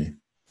 2020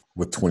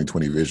 with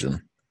 2020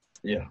 vision.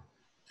 Yeah.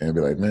 And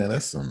be like, man,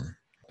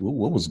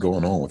 what was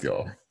going on with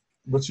y'all?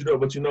 But you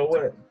know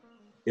what?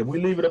 If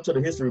we leave it up to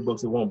the history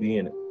books, it won't be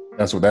in it.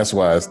 That's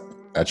why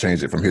I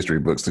changed it from history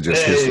books to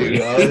just history.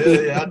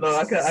 Yeah, I know.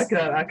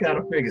 I kind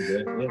of figured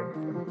that.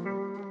 Yeah.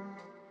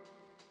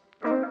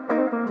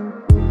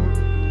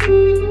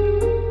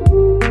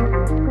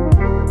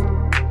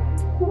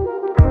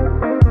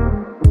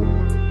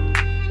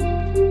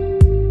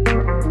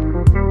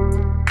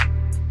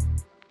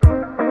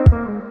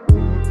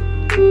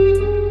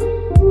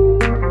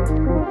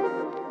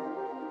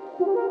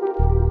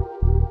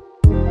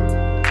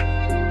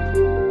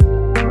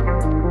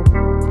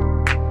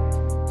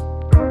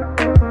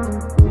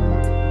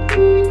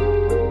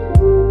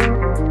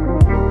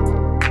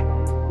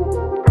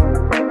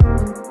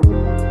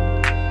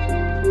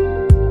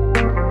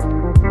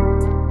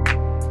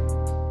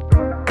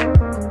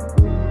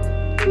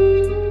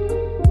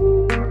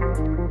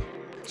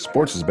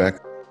 Sports is back.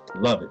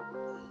 Love it.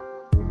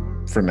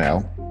 For now.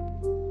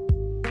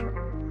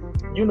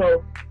 You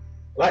know,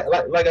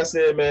 like I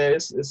said, man,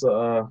 it's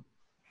a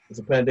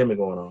pandemic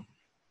going on,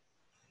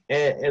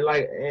 and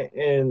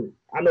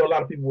I know a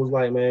lot of people was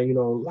like, man, you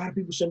know, a lot of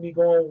people shouldn't be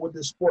going with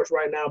this sports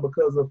right now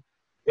because of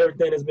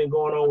everything that's been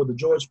going on with the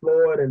George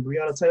Floyd and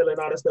Breonna Taylor and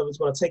all that stuff. It's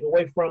going to take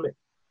away from it.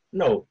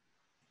 No,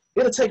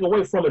 it'll take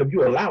away from it if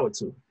you allow it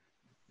to.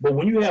 But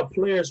when you have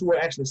players who are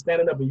actually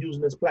standing up and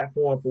using this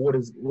platform for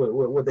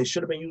what they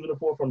should have been using it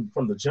for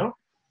from the jump,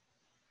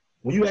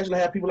 when you actually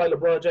have people like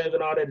LeBron James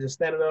and all that just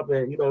standing up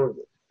and, you know,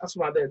 that's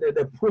why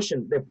they're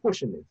pushing this.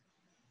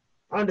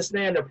 I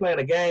understand they're playing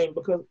a game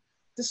because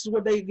this is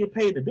what they get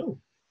paid to do.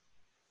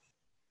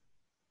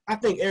 I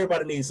think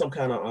everybody needs some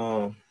kind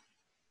of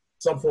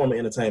some form of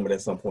entertainment at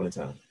some point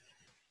in time.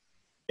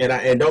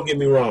 And don't get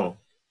me wrong,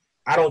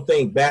 I don't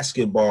think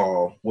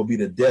basketball will be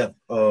the death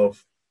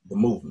of the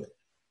movement.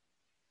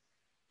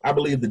 I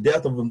believe the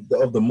death of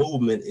the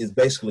movement is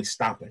basically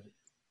stopping.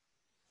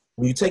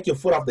 When you take your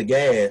foot off the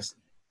gas,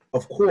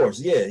 of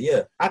course,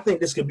 yeah. I think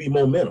this could be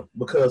momentum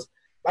because,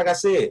 like I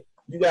said,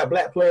 you got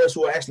black players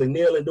who are actually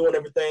kneeling, doing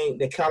everything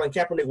that Colin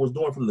Kaepernick was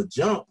doing from the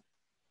jump.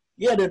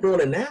 Yeah, they're doing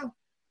it now,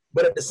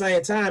 but at the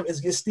same time,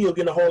 it's still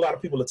getting a whole lot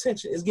of people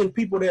attention. It's getting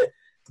people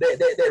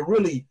that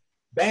really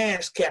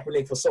bashed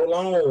Kaepernick for so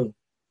long.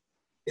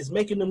 It's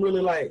making them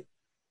really like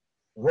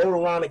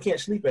roll around and can't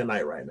sleep at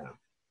night right now.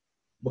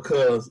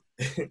 Because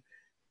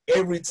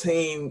every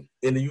team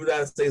in the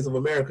United States of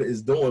America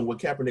is doing what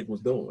Kaepernick was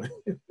doing.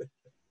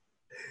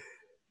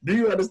 Do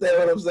you understand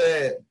what I'm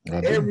saying?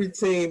 Every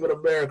team in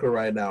America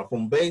right now,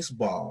 from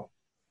baseball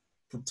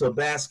to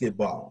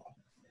basketball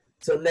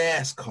to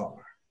NASCAR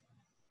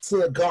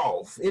to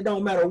golf, it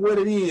don't matter what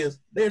it is,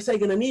 they're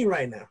taking a knee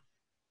right now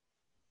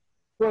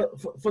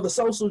for the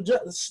social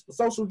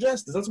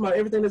justice. That's about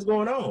everything that's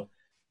going on.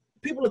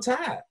 People are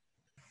tired.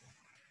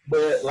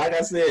 But like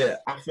I said,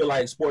 I feel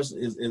like sports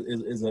is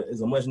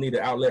a much needed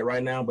outlet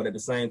right now. But at the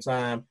same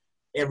time,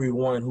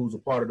 everyone who's a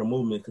part of the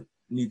movement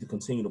needs to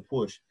continue to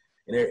push,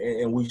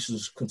 and we should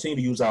continue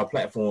to use our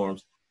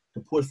platforms to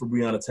push for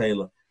Breonna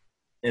Taylor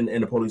and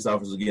the police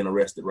officers getting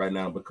arrested right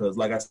now. Because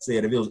like I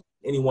said, if it was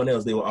anyone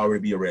else, they would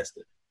already be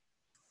arrested.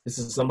 This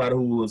is somebody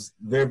who was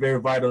very, very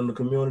vital in the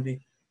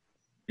community,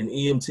 an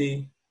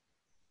EMT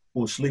who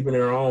was sleeping in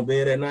her own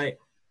bed at night.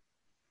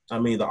 I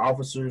mean, the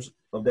officers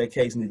of that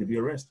case need to be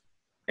arrested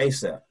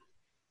ASAP.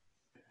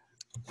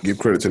 Give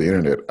credit to the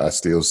internet. I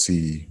still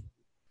see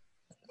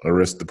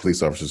arrest the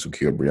police officers who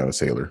killed Breonna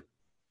Taylor.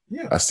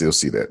 Yeah. I still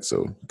see that.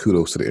 So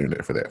kudos to the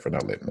internet for that, for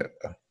not letting that.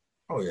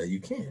 Oh yeah, you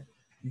can't.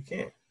 You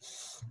can't.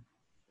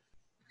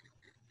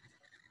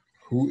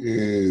 Who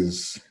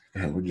is?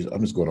 I'm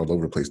just going all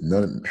over the place.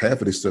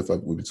 Half of this stuff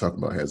we've been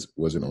talking about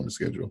wasn't on the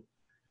schedule.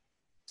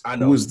 I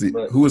know.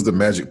 Who was the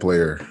Magic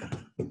player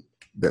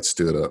that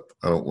stood up?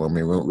 I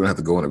mean, we don't have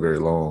to go on it very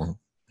long.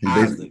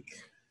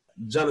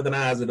 Jonathan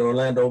Isaac, the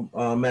Orlando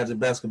Magic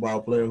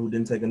basketball player who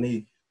didn't take a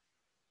knee,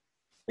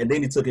 and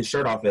then he took his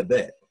shirt off at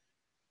that.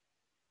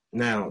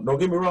 Now, don't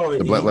get me wrong.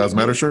 The Black Lives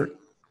Matter shirt?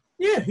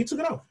 Yeah, he took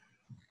it off.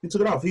 He took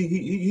it off.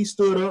 He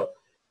stood up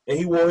and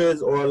he wore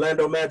his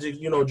Orlando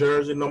Magic,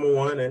 jersey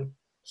 #1 and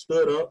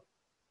stood up.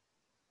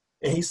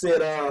 And he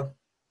said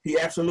he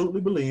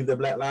absolutely believed that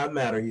Black Lives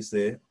Matter, he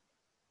said.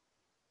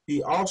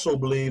 He also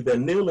believed that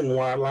kneeling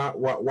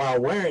while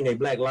wearing a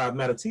Black Lives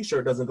Matter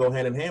t-shirt doesn't go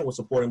hand in hand with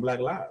supporting Black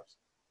lives.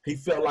 He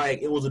felt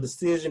like it was a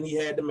decision he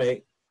had to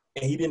make,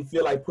 and he didn't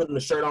feel like putting the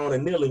shirt on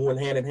and kneeling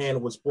went hand in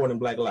hand with supporting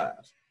Black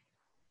lives.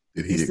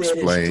 Did he said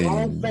his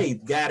strong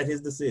faith guided his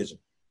decision.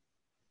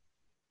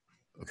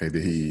 Okay,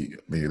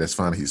 that's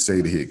fine.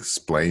 Did he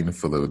explain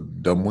for the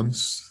dumb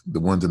ones, the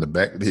ones in the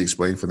back? Did he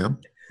explain for them?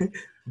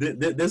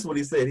 This is what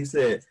he said. He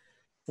said,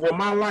 "For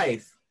my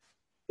life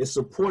is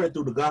supported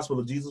through the gospel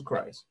of Jesus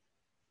Christ.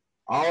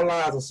 All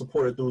lives are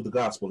supported through the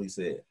gospel," he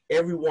said.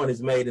 "Everyone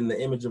is made in the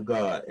image of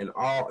God,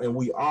 and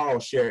we all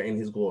share in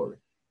his glory.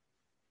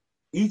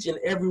 Each and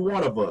every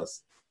one of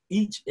us,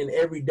 each and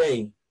every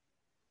day,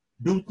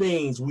 do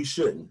things we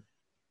shouldn't.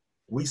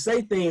 We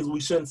say things we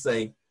shouldn't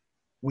say.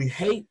 We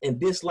hate and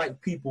dislike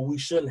people we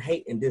shouldn't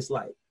hate and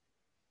dislike.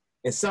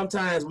 And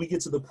sometimes we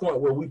get to the point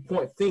where we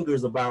point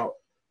fingers about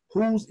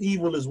whose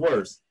evil is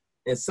worse.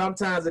 And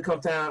sometimes it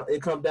comes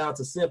down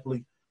to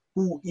simply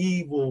who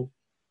evil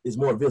is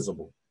more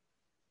visible."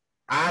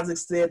 Isaac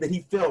said that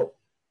he felt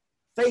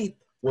faith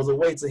was a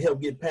way to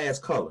help get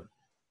past color.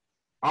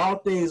 All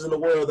things in the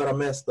world that are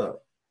messed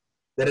up,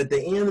 that at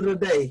the end of the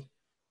day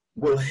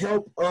will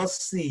help us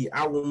see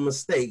our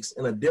mistakes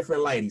in a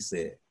different light, he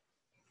said.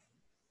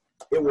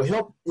 It will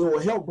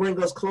help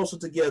bring us closer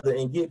together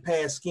and get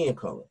past skin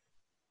color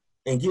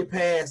and get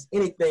past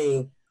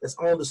anything that's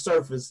on the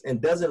surface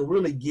and doesn't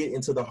really get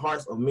into the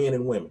hearts of men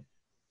and women.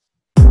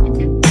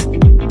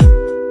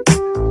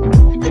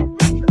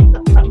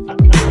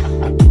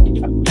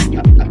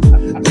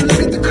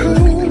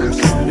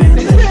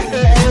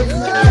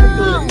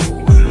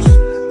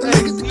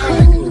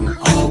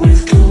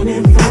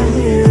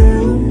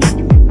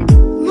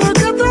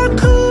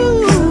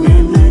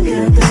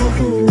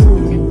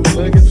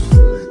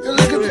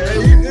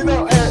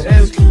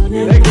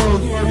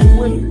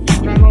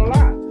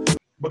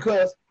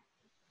 Because,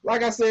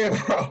 like I said,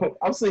 bro,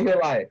 I'm sitting here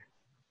like,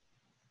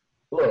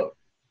 look,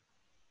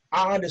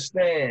 I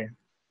understand.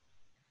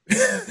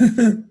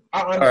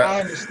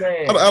 I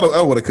understand. I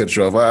don't want to cut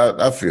you off.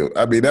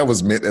 I mean, that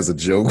was meant as a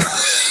joke.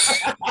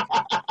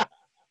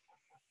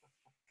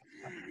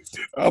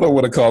 I don't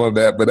want to call him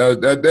that, but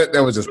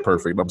that was just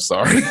perfect. I'm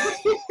sorry.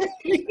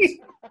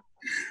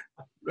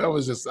 That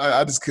was just,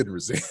 I just couldn't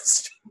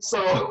resist.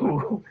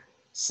 So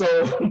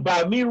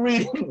by me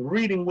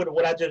reading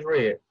what I just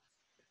read,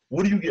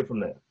 what do you get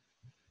from that?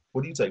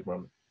 What do you take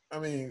from it? I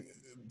mean,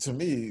 to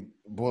me,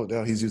 boiled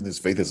down, he's using his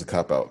faith as a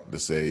cop-out to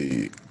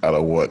say, I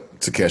don't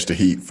want to catch the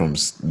heat from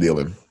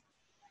kneeling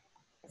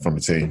from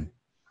the team.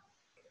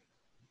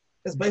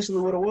 That's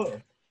basically what it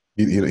was.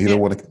 He don't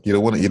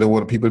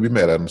want people to be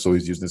mad at him, so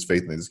he's using his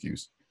faith as an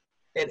excuse.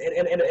 And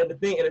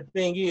the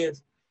thing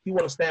is, he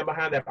want to stand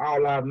behind that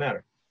all lives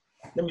matter.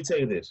 Let me tell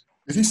you this.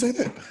 Did he say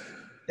that?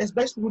 That's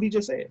basically what he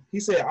just said. He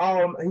said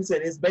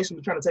it's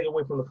basically trying to take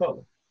away from the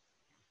color.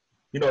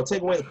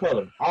 Take away the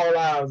color. All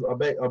lives are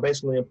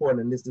basically important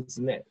in this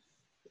and that.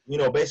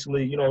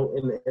 Basically, in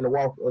the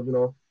walk of,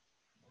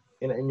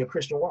 in your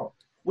Christian walk,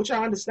 which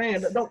I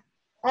understand.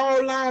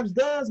 All lives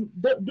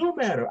do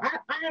matter. I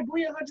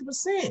agree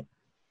 100%.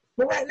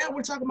 But right now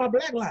we're talking about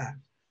Black lives.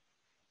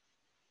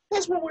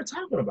 That's what we're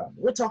talking about.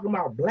 We're talking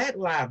about Black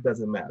lives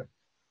doesn't matter.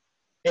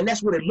 And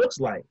that's what it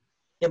looks like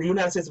in the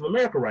United States of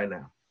America right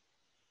now.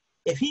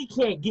 If he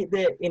can't get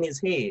that in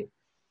his head,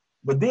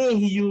 but then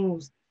he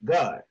used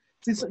God.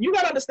 See, so you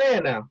got to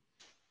understand now,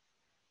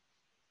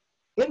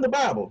 in the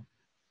Bible,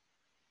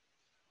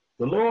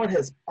 the Lord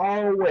has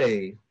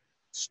always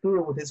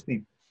stood with his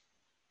people.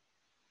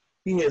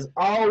 He has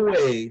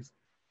always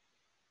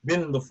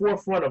been in the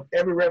forefront of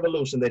every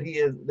revolution that he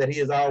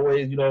has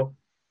always,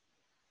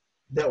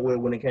 dealt with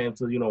when it came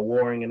to,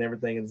 warring and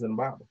everything that's in the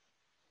Bible.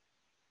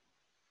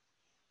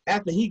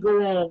 After he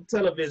go on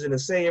television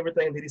and say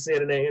everything that he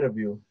said in that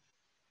interview,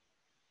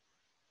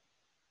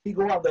 he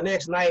go out the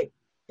next night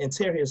and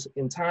tear his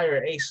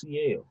entire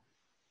ACL.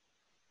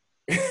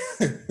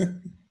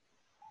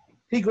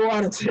 He go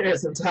out and tear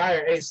his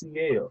entire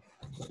ACL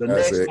the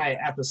next night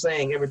after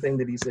saying everything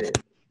that he said.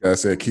 God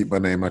said, keep my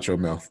name out your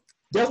mouth.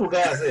 That's what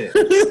God said.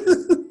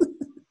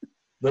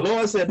 The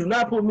Lord said, do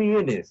not put me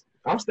in this.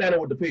 I'm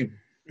standing with the people.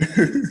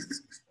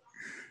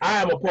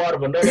 I am a part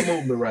of another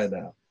movement right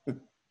now.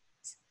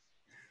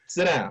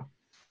 Sit down.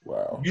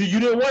 Wow. You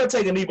didn't want to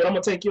take a knee, but I'm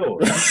gonna take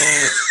yours.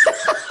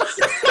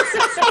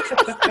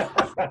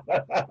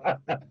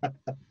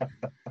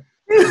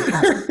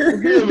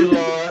 Forgive me,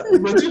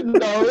 Lord, but you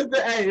know,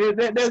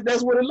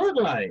 that's what it looked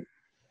like.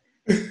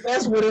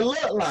 That's what it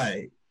looked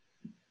like.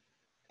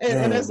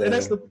 And that's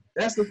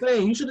the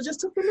thing. You should have just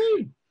took the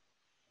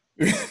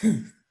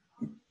knee.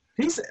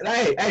 He said,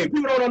 "Hey,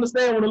 people don't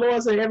understand when the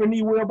Lord said every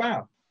knee will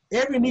bow.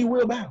 Every knee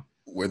will bow.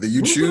 Whether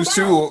you choose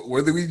to, or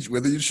whether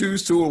you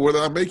choose to, or whether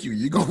I make you,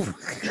 you go.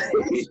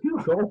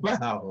 You go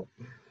bow,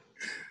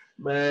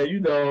 man. You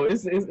know,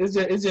 it's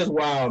just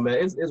wild, man.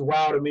 It's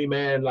wild to me,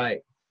 man.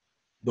 Like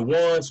the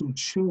ones who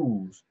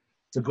choose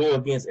to go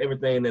against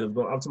everything that is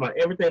going. I'm talking about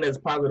everything that's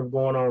positive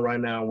going on right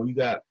now. When you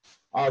got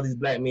all these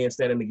black men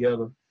standing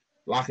together,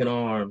 locking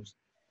arms,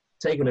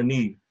 taking a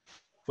knee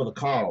for the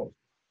cause.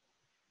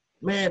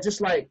 Man, just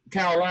like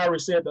Kyle Lowry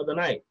said the other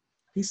night,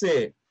 he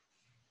said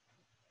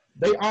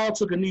they all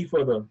took a knee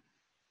for the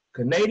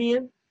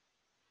Canadian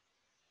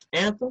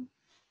anthem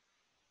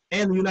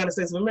and the United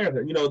States of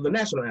America, you know, the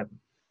national anthem.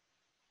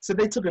 So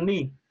they took a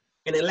knee,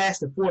 and it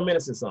lasted 4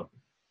 minutes or something.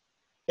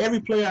 Every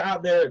player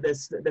out there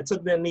that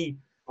took their knee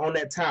on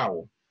that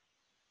towel,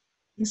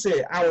 he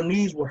said our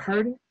knees were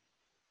hurting.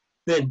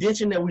 The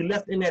indention that we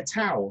left in that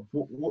towel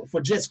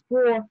for just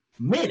 4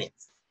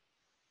 minutes.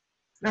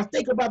 Now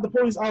think about the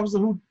police officer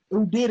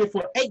who did it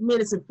for 8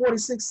 minutes and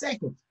 46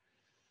 seconds.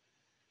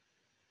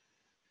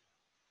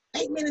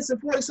 8 minutes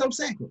and 40-some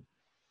seconds.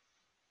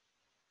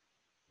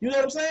 You know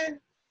what I'm saying?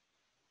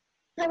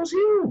 That was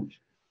huge.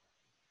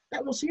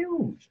 That was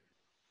huge.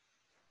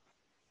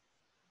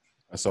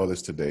 I saw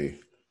this today.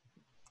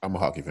 I'm a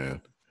hockey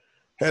fan.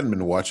 Hadn't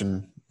been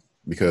watching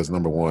because,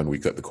 number one, we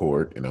cut the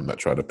cord, and I'm not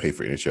trying to pay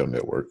for NHL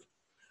Network.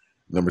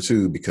 Number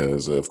two,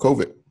 because of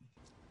COVID.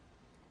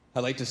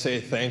 I'd like to say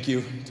thank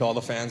you to all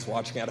the fans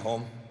watching at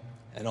home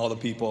and all the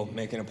people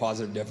making a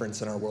positive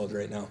difference in our world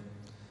right now.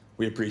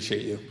 We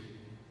appreciate you.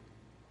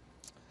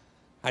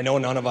 I know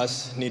none of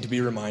us need to be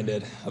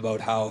reminded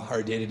about how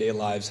our day-to-day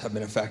lives have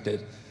been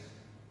affected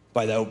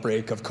by the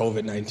outbreak of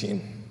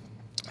COVID-19.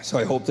 So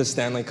I hope the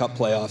Stanley Cup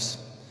playoffs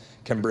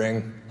can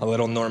bring a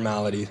little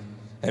normality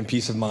and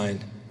peace of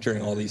mind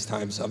during all these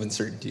times of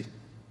uncertainty.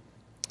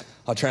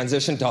 I'll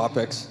transition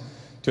topics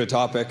to a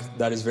topic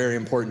that is very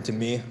important to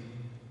me,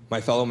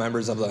 my fellow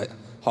members of the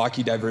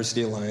Hockey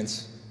Diversity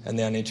Alliance, and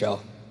the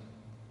NHL.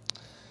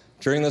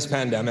 During this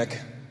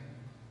pandemic,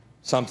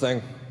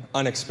 something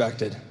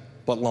unexpected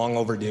but long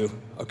overdue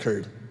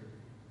occurred.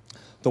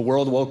 The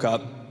world woke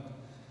up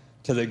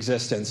to the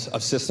existence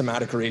of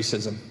systematic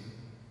racism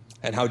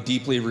and how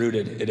deeply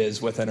rooted it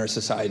is within our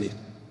society.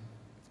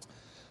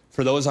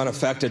 For those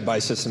unaffected by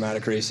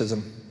systematic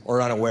racism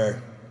or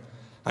unaware,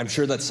 I'm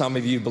sure that some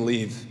of you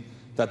believe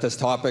that this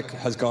topic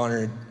has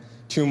garnered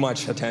too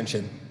much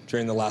attention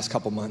during the last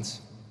couple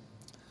months.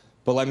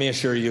 But let me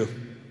assure you,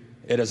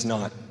 it is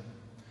not.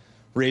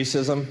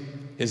 Racism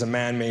is a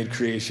man-made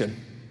creation,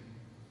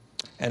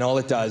 and all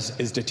it does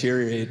is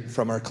deteriorate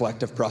from our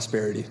collective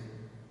prosperity.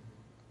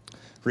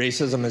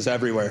 Racism is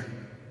everywhere.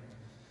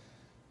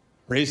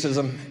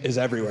 Racism is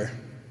everywhere.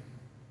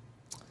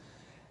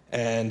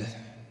 And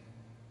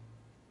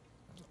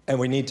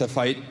we need to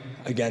fight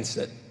against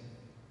it.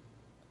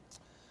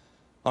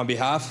 On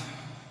behalf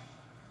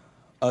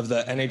of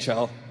the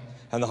NHL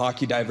and the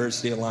Hockey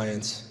Diversity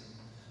Alliance,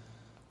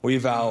 we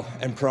vow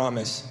and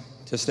promise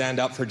to stand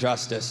up for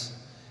justice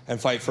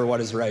and fight for what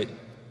is right.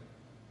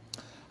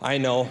 I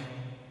know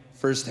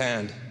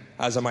firsthand,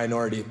 as a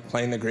minority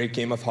playing the great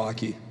game of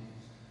hockey,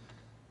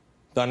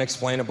 the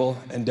unexplainable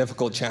and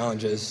difficult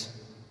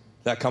challenges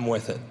that come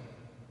with it.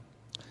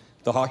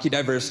 The Hockey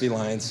Diversity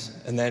Alliance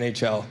and the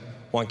NHL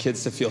want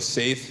kids to feel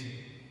safe,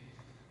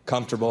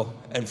 comfortable,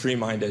 and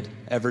free-minded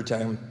every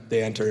time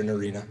they enter an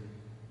arena.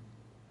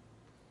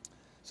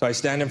 So I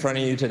stand in front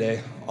of you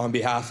today on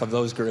behalf of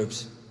those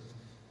groups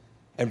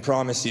and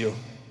promise you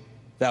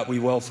that we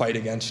will fight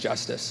against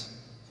justice.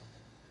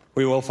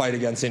 We will fight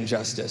against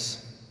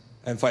injustice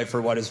and fight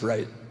for what is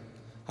right.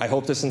 I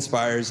hope this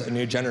inspires a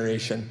new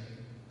generation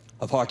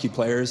of hockey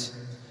players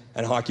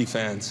and hockey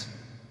fans,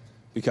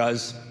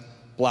 because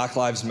Black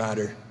Lives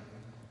Matter.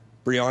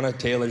 Breonna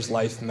Taylor's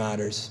life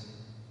matters.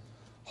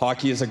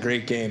 Hockey is a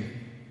great game,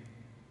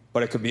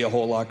 but it could be a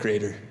whole lot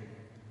greater,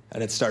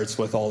 and it starts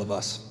with all of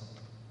us.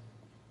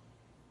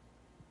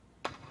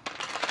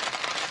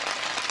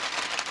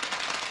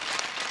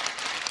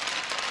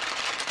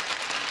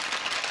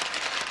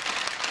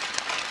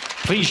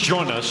 Please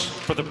join us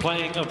for the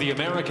playing of the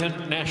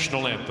American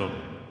National Anthem.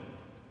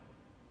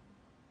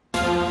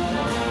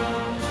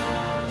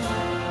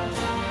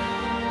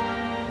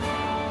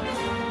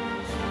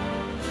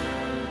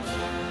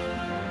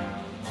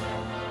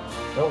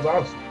 That was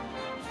awesome.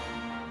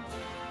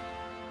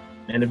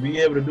 And to be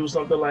able to do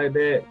something like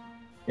that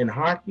in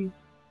hockey,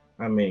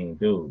 I mean,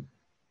 dude,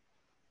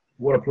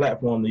 what a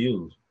platform to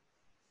use.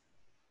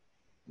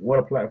 What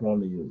a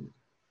platform to use.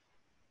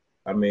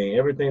 I mean,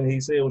 everything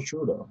he said was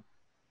true, though.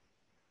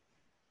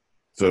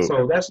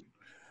 So that's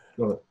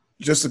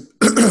just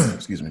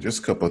excuse me, just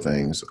a couple of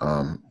things.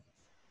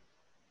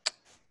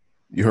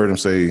 You heard him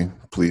say,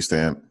 "Please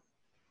stand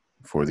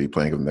for the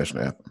playing of the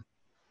national anthem."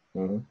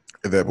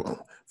 Mm-hmm.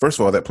 First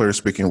of all, that player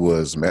speaking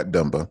was Matt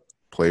Dumba,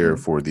 player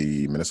for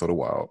the Minnesota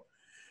Wild.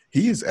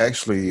 He is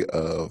actually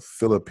of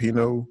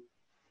Filipino,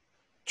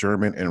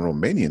 German, and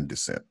Romanian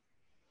descent.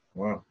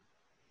 Wow.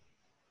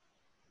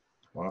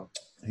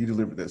 He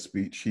delivered that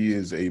speech. He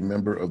is a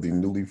member of the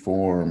newly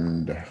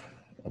formed,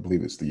 I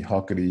believe it's the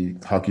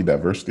Hockey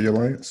Diversity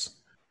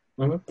Alliance,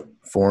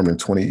 formed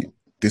in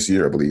this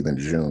year, I believe, in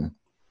June.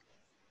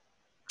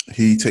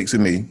 He takes a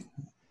knee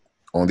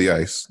on the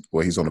ice.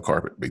 Well, he's on the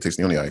carpet, but he takes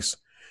a knee on the ice.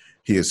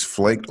 He is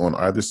flanked on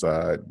either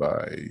side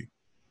by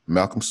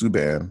Malcolm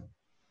Subban,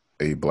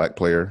 a black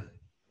player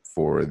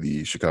for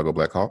the Chicago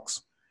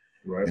Blackhawks,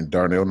 and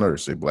Darnell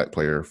Nurse, a black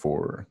player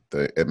for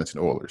the Edmonton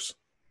Oilers.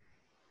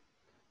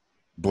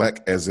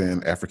 Black as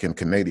in African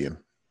Canadian,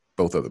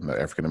 both of them, not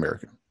African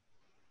American.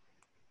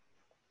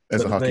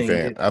 As a hockey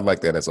fan, I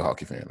like that as a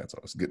hockey fan. That's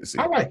all. It's good to see.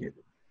 I like it.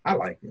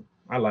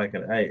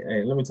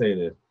 Hey, let me tell you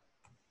this.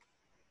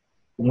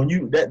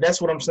 When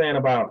that's what I'm saying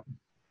about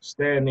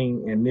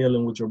standing and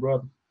kneeling with your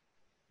brother.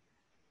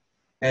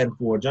 And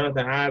for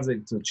Jonathan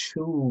Isaac to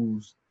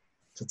choose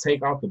to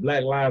take off the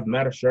Black Lives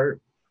Matter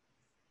shirt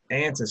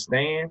and to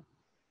stand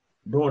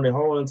during the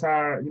whole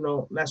entire,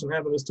 national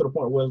anthem, is to the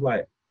point where it's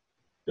like,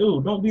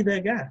 dude, don't be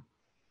that guy.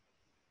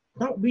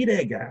 Don't be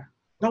that guy.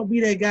 Don't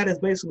be that guy that's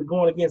basically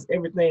going against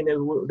everything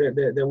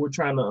that we're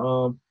trying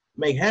to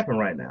make happen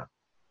right now.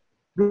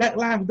 Black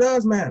lives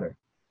does matter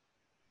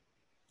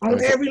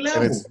on every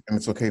level. And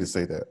it's okay to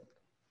say that.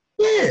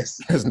 Yes.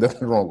 There's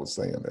nothing wrong with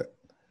saying that.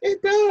 It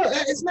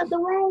does. It's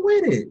nothing wrong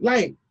with it.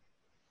 Like,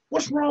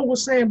 what's wrong with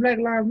saying Black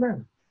Lives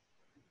Matter?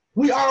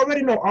 We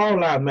already know all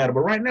lives matter, but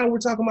right now we're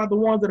talking about the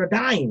ones that are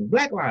dying,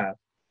 Black lives.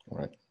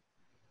 Right.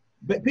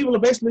 But people are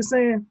basically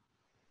saying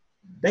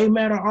they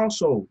matter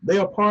also. They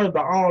are part of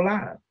the all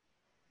lives.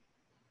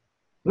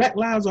 Black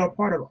lives are a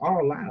part of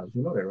all lives.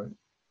 You know that, right?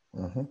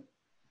 Mm-hmm.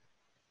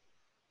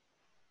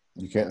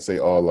 You can't say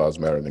all lives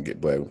matter and then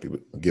get mad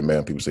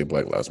when people say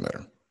Black Lives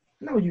Matter.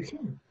 No, you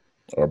can't.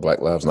 Or Black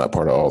lives not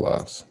part of all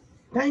lives.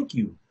 Thank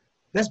you.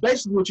 That's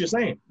basically what you're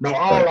saying. No,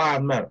 all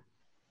lives matter.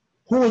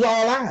 Who is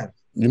all lives?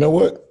 You know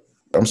what?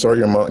 I'm sorry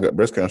your mom got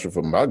breast cancer,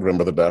 but my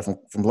grandmother died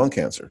from lung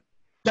cancer.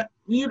 I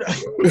mean,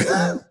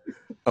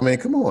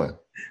 come on.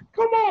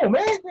 Come on,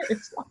 man.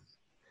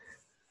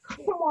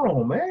 Come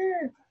on,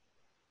 man.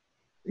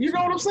 You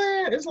know what I'm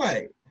saying? It's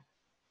like,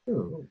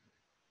 dude,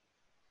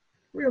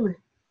 really?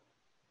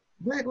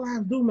 Black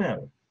lives do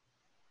matter.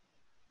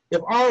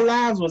 If all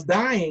lives was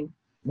dying,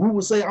 we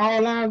would say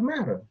all lives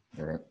matter.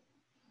 All right.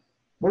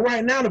 But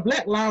right now, the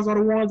Black lives are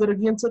the ones that are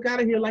getting took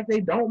out of here like they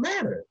don't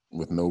matter.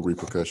 With no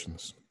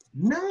repercussions.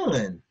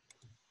 None.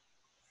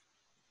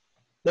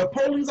 The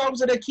police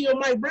officer that killed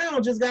Mike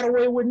Brown just got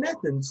away with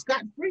nothing,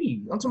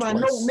 scot-free. I'm talking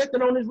about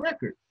nothing on his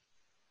record.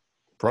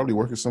 Probably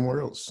working somewhere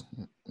else.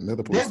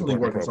 Definitely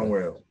working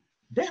somewhere else.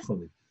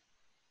 Definitely.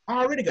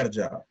 Already got a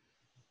job.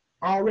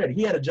 Already.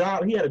 He had a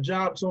job. He had a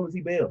job as soon as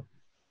he bailed.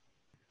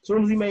 As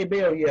soon as he made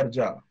bail, he had a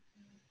job.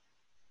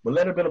 But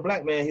let it have been a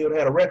black man, he would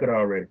have had a record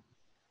already.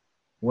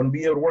 Wouldn't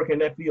be able to work in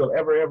that field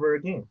ever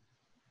again.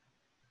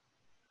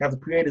 Have to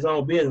create his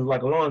own business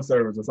like a lawn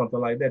service or something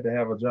like that to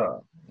have a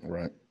job.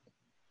 Right.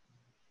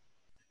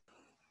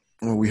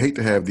 Well, we hate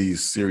to have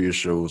these serious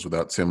shows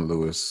without Tim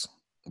Lewis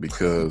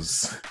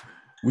because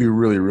we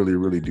really, really,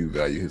 really do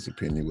value his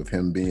opinion. With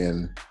him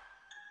being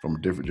from a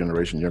different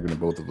generation, younger than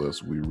both of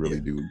us, we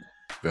really do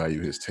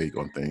value his take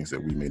on things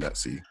that we may not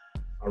see.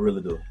 I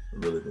really do. I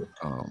really do.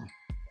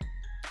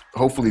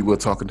 Hopefully, we'll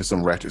talk into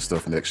some ratchet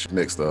stuff next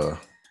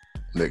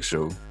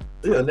show.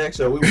 Yeah, next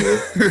show we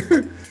will.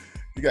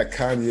 You got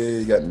Kanye,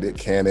 you got Nick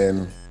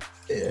Cannon.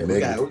 Yeah,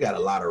 we got a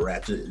lot of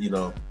ratchet,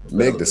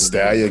 Meg Thee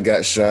Stallion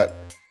got shot.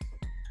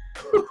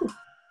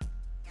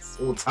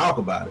 We'll talk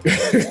about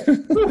it.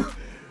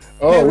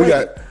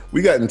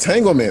 we got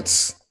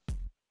Entanglements.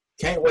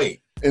 Can't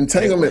wait.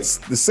 Entanglements.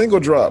 The single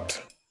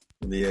dropped.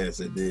 Yes,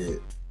 it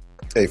did.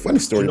 Hey, funny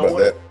story about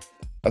that.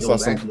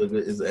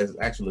 It's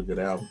actually a good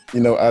album.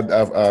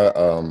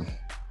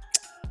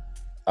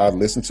 I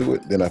listened to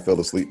it, then I fell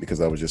asleep because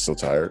I was just so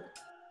tired.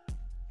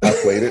 I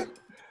played it.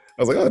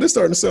 I was like, "Oh, this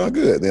starting to sound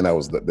good." Then I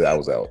was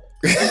out.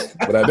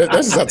 But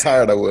that's just how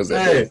tired I was.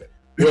 Hey,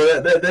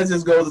 well, that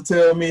just goes to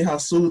tell me how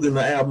soothing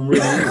the album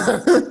really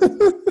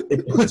is.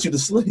 It puts you to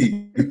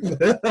sleep.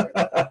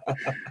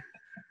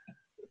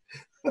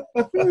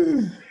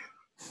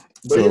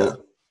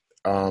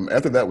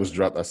 After that was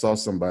dropped, I saw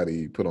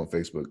somebody put on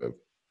Facebook.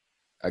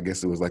 I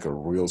guess it was like a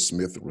Real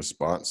Smith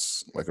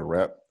response, like a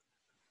rap.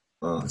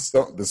 The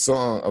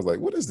song, I was like,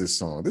 "What is this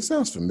song? This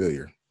sounds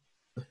familiar."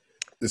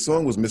 The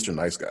song was Mr.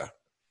 Nice Guy.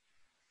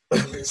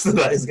 Mr.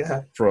 Nice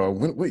Guy. From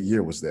what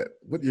year was that?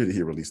 What year did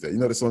he release that? You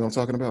know the song I'm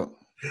talking about?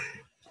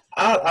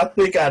 I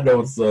think I know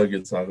what song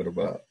you're talking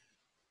about.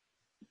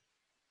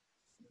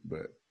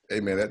 But hey,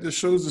 man, that just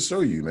shows to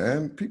show you,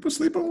 man. People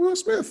sleep on Will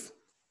Smith.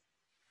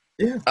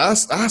 Yeah, I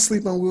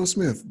sleep on Will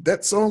Smith.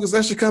 That song is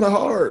actually kind of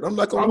hard. I'm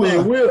not gonna lie.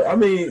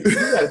 You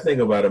got to think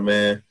about it,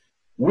 man.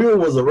 Will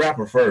was a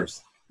rapper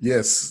first.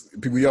 Yes,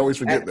 we always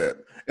forget that.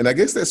 And I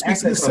guess that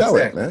speaks to his Accent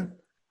comes talent, second.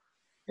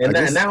 man.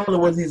 And not only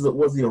was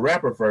he a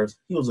rapper first,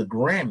 he was a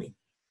Grammy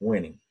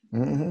winning.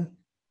 Mm-hmm.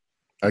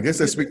 I guess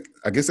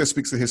that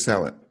speaks to his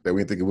talent. That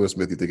when you think of Will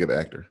Smith, you think of the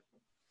actor.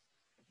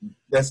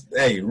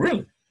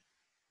 Really,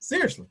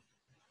 seriously,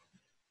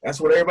 that's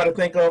what everybody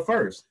think of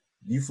first.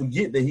 You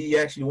forget that he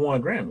actually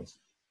won Grammys.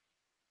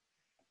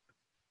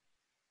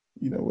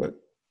 You know what?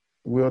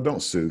 Well,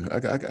 don't sue. I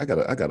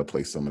gotta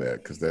play some of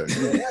that because that.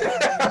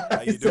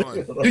 How you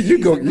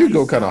doing? You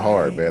go kind of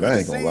hard, man. I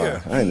ain't gonna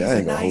lie. I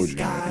ain't gonna hold you,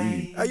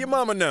 man. How your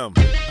mama them?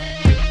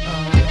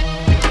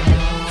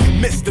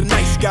 Mr.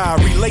 Nice Guy,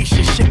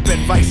 relationship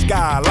advice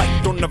guy,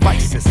 light on the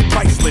vices,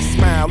 priceless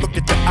smile, look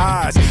at the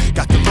eyes,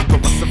 got the look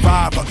of a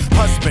survivor,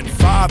 husband,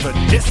 father,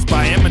 dissed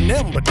by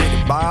Eminem, but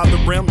didn't bother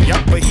him,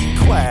 yup, but he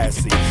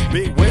classy,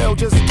 Big Will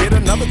just get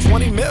another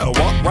 20 mil,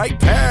 walk right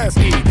past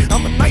me,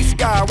 I'm a nice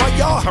guy, why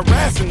y'all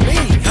harassing me,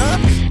 huh?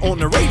 On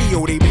the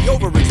radio, they be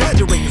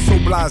over-exaggerating, so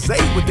blasé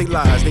with they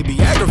lies, they be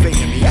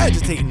aggravating me,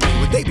 agitating me,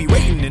 what they be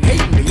rating and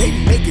hating me, they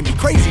be making me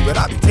crazy, but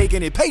I be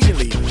taking it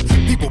patiently,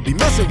 people be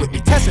messing with me,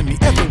 testing me,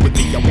 effing with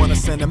me, I wanna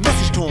send a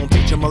message to them,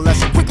 teach them a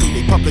lesson quickly.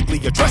 They publicly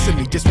addressing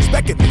me,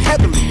 disrespecting me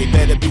heavily. They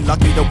better be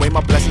lucky the way my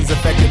blessings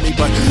affected me.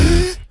 But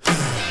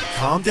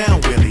calm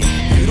down, Willie.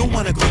 You don't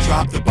wanna go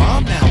drop the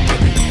bomb now,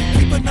 Willie.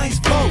 Keep a nice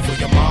flow for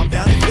your mom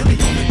down in Philly.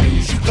 On the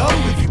news you go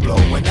if you blow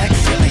and act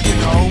silly, you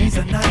know. He's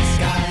a nice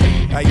guy.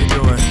 How you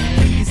doing?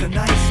 He's a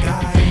nice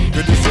guy.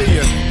 Good to see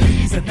you.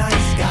 He's a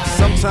nice guy.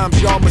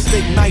 Sometimes y'all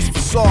mistake nice for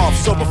soft,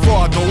 so before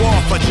I go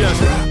off, I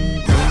just.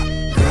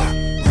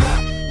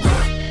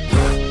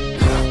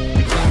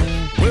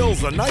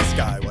 Will's a nice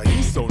guy, well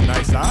he's so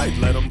nice I'd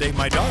let him date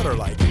my daughter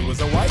like he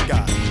was a white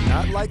guy.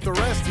 Not like the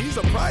rest, he's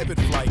a private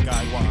flight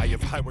guy. Why,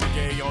 if I were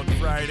gay on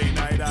Friday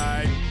night,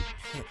 I'd...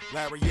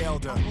 Larry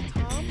Elder,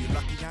 you're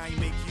lucky I ain't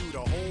make you the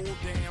whole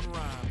damn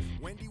rhyme.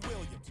 Wendy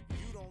Williams,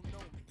 you don't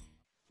know me.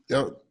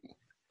 Yo,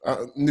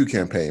 new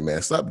campaign,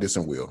 man. Stop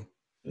dissing Will.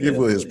 Give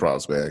Will his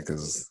props, man,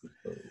 because...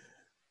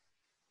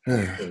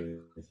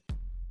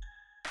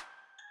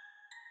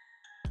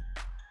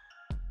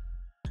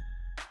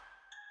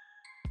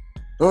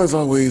 Well, as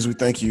always, we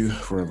thank you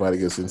for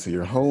inviting us into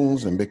your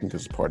homes and making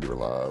us part of your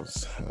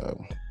lives.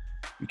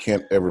 We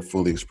can't ever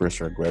fully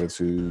express our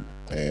gratitude,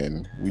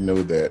 and we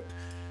know that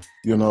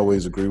you don't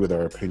always agree with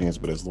our opinions,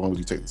 but as long as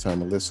you take the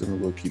time to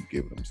listen, we'll keep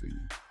giving them to you.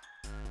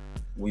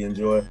 We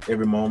enjoy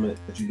every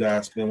moment that you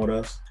guys spend with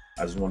us.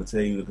 I just want to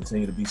tell you to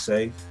continue to be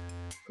safe,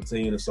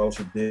 continue to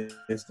social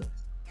distance,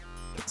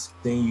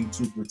 continue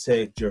to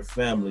protect your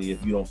family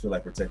if you don't feel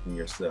like protecting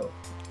yourself.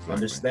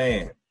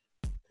 Exactly.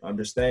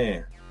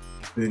 Understand.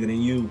 It's bigger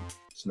than you.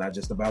 It's not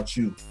just about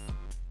you.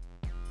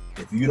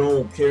 If you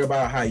don't care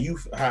about how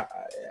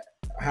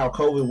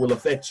COVID will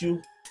affect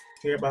you,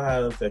 care about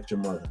how it affect your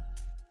mother.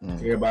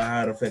 Care about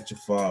how it affect your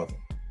father.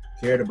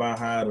 Care about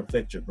how it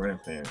affect your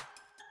grandparents.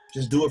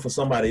 Just do it for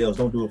somebody else.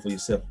 Don't do it for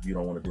yourself if you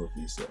don't want to do it for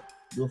yourself.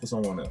 Do it for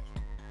someone else.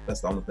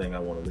 That's the only thing I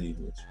want to leave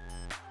with you.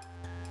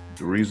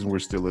 The reason we're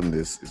still in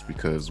this is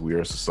because we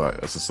are a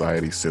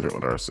society centered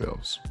on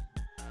ourselves.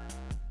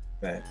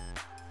 Facts.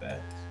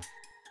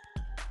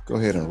 Go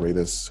ahead and rate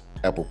us,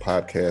 Apple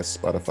Podcasts,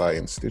 Spotify,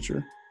 and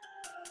Stitcher.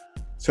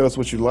 Tell us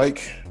what you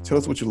like. Tell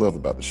us what you love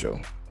about the show.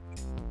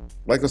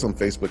 Like us on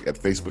Facebook at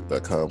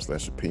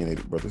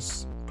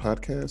facebook.com/opinionatedbrothers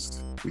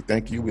podcast. We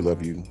thank you, we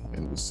love you,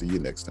 and we'll see you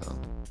next time.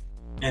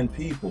 And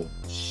people,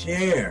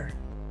 share,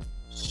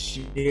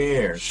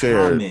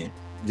 comment.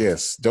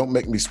 Yes, don't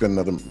make me spend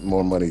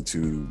more money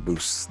to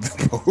boost the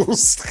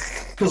post.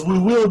 Because we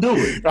will do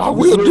it. I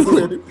will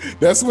do it.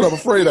 That's what I'm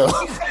afraid of.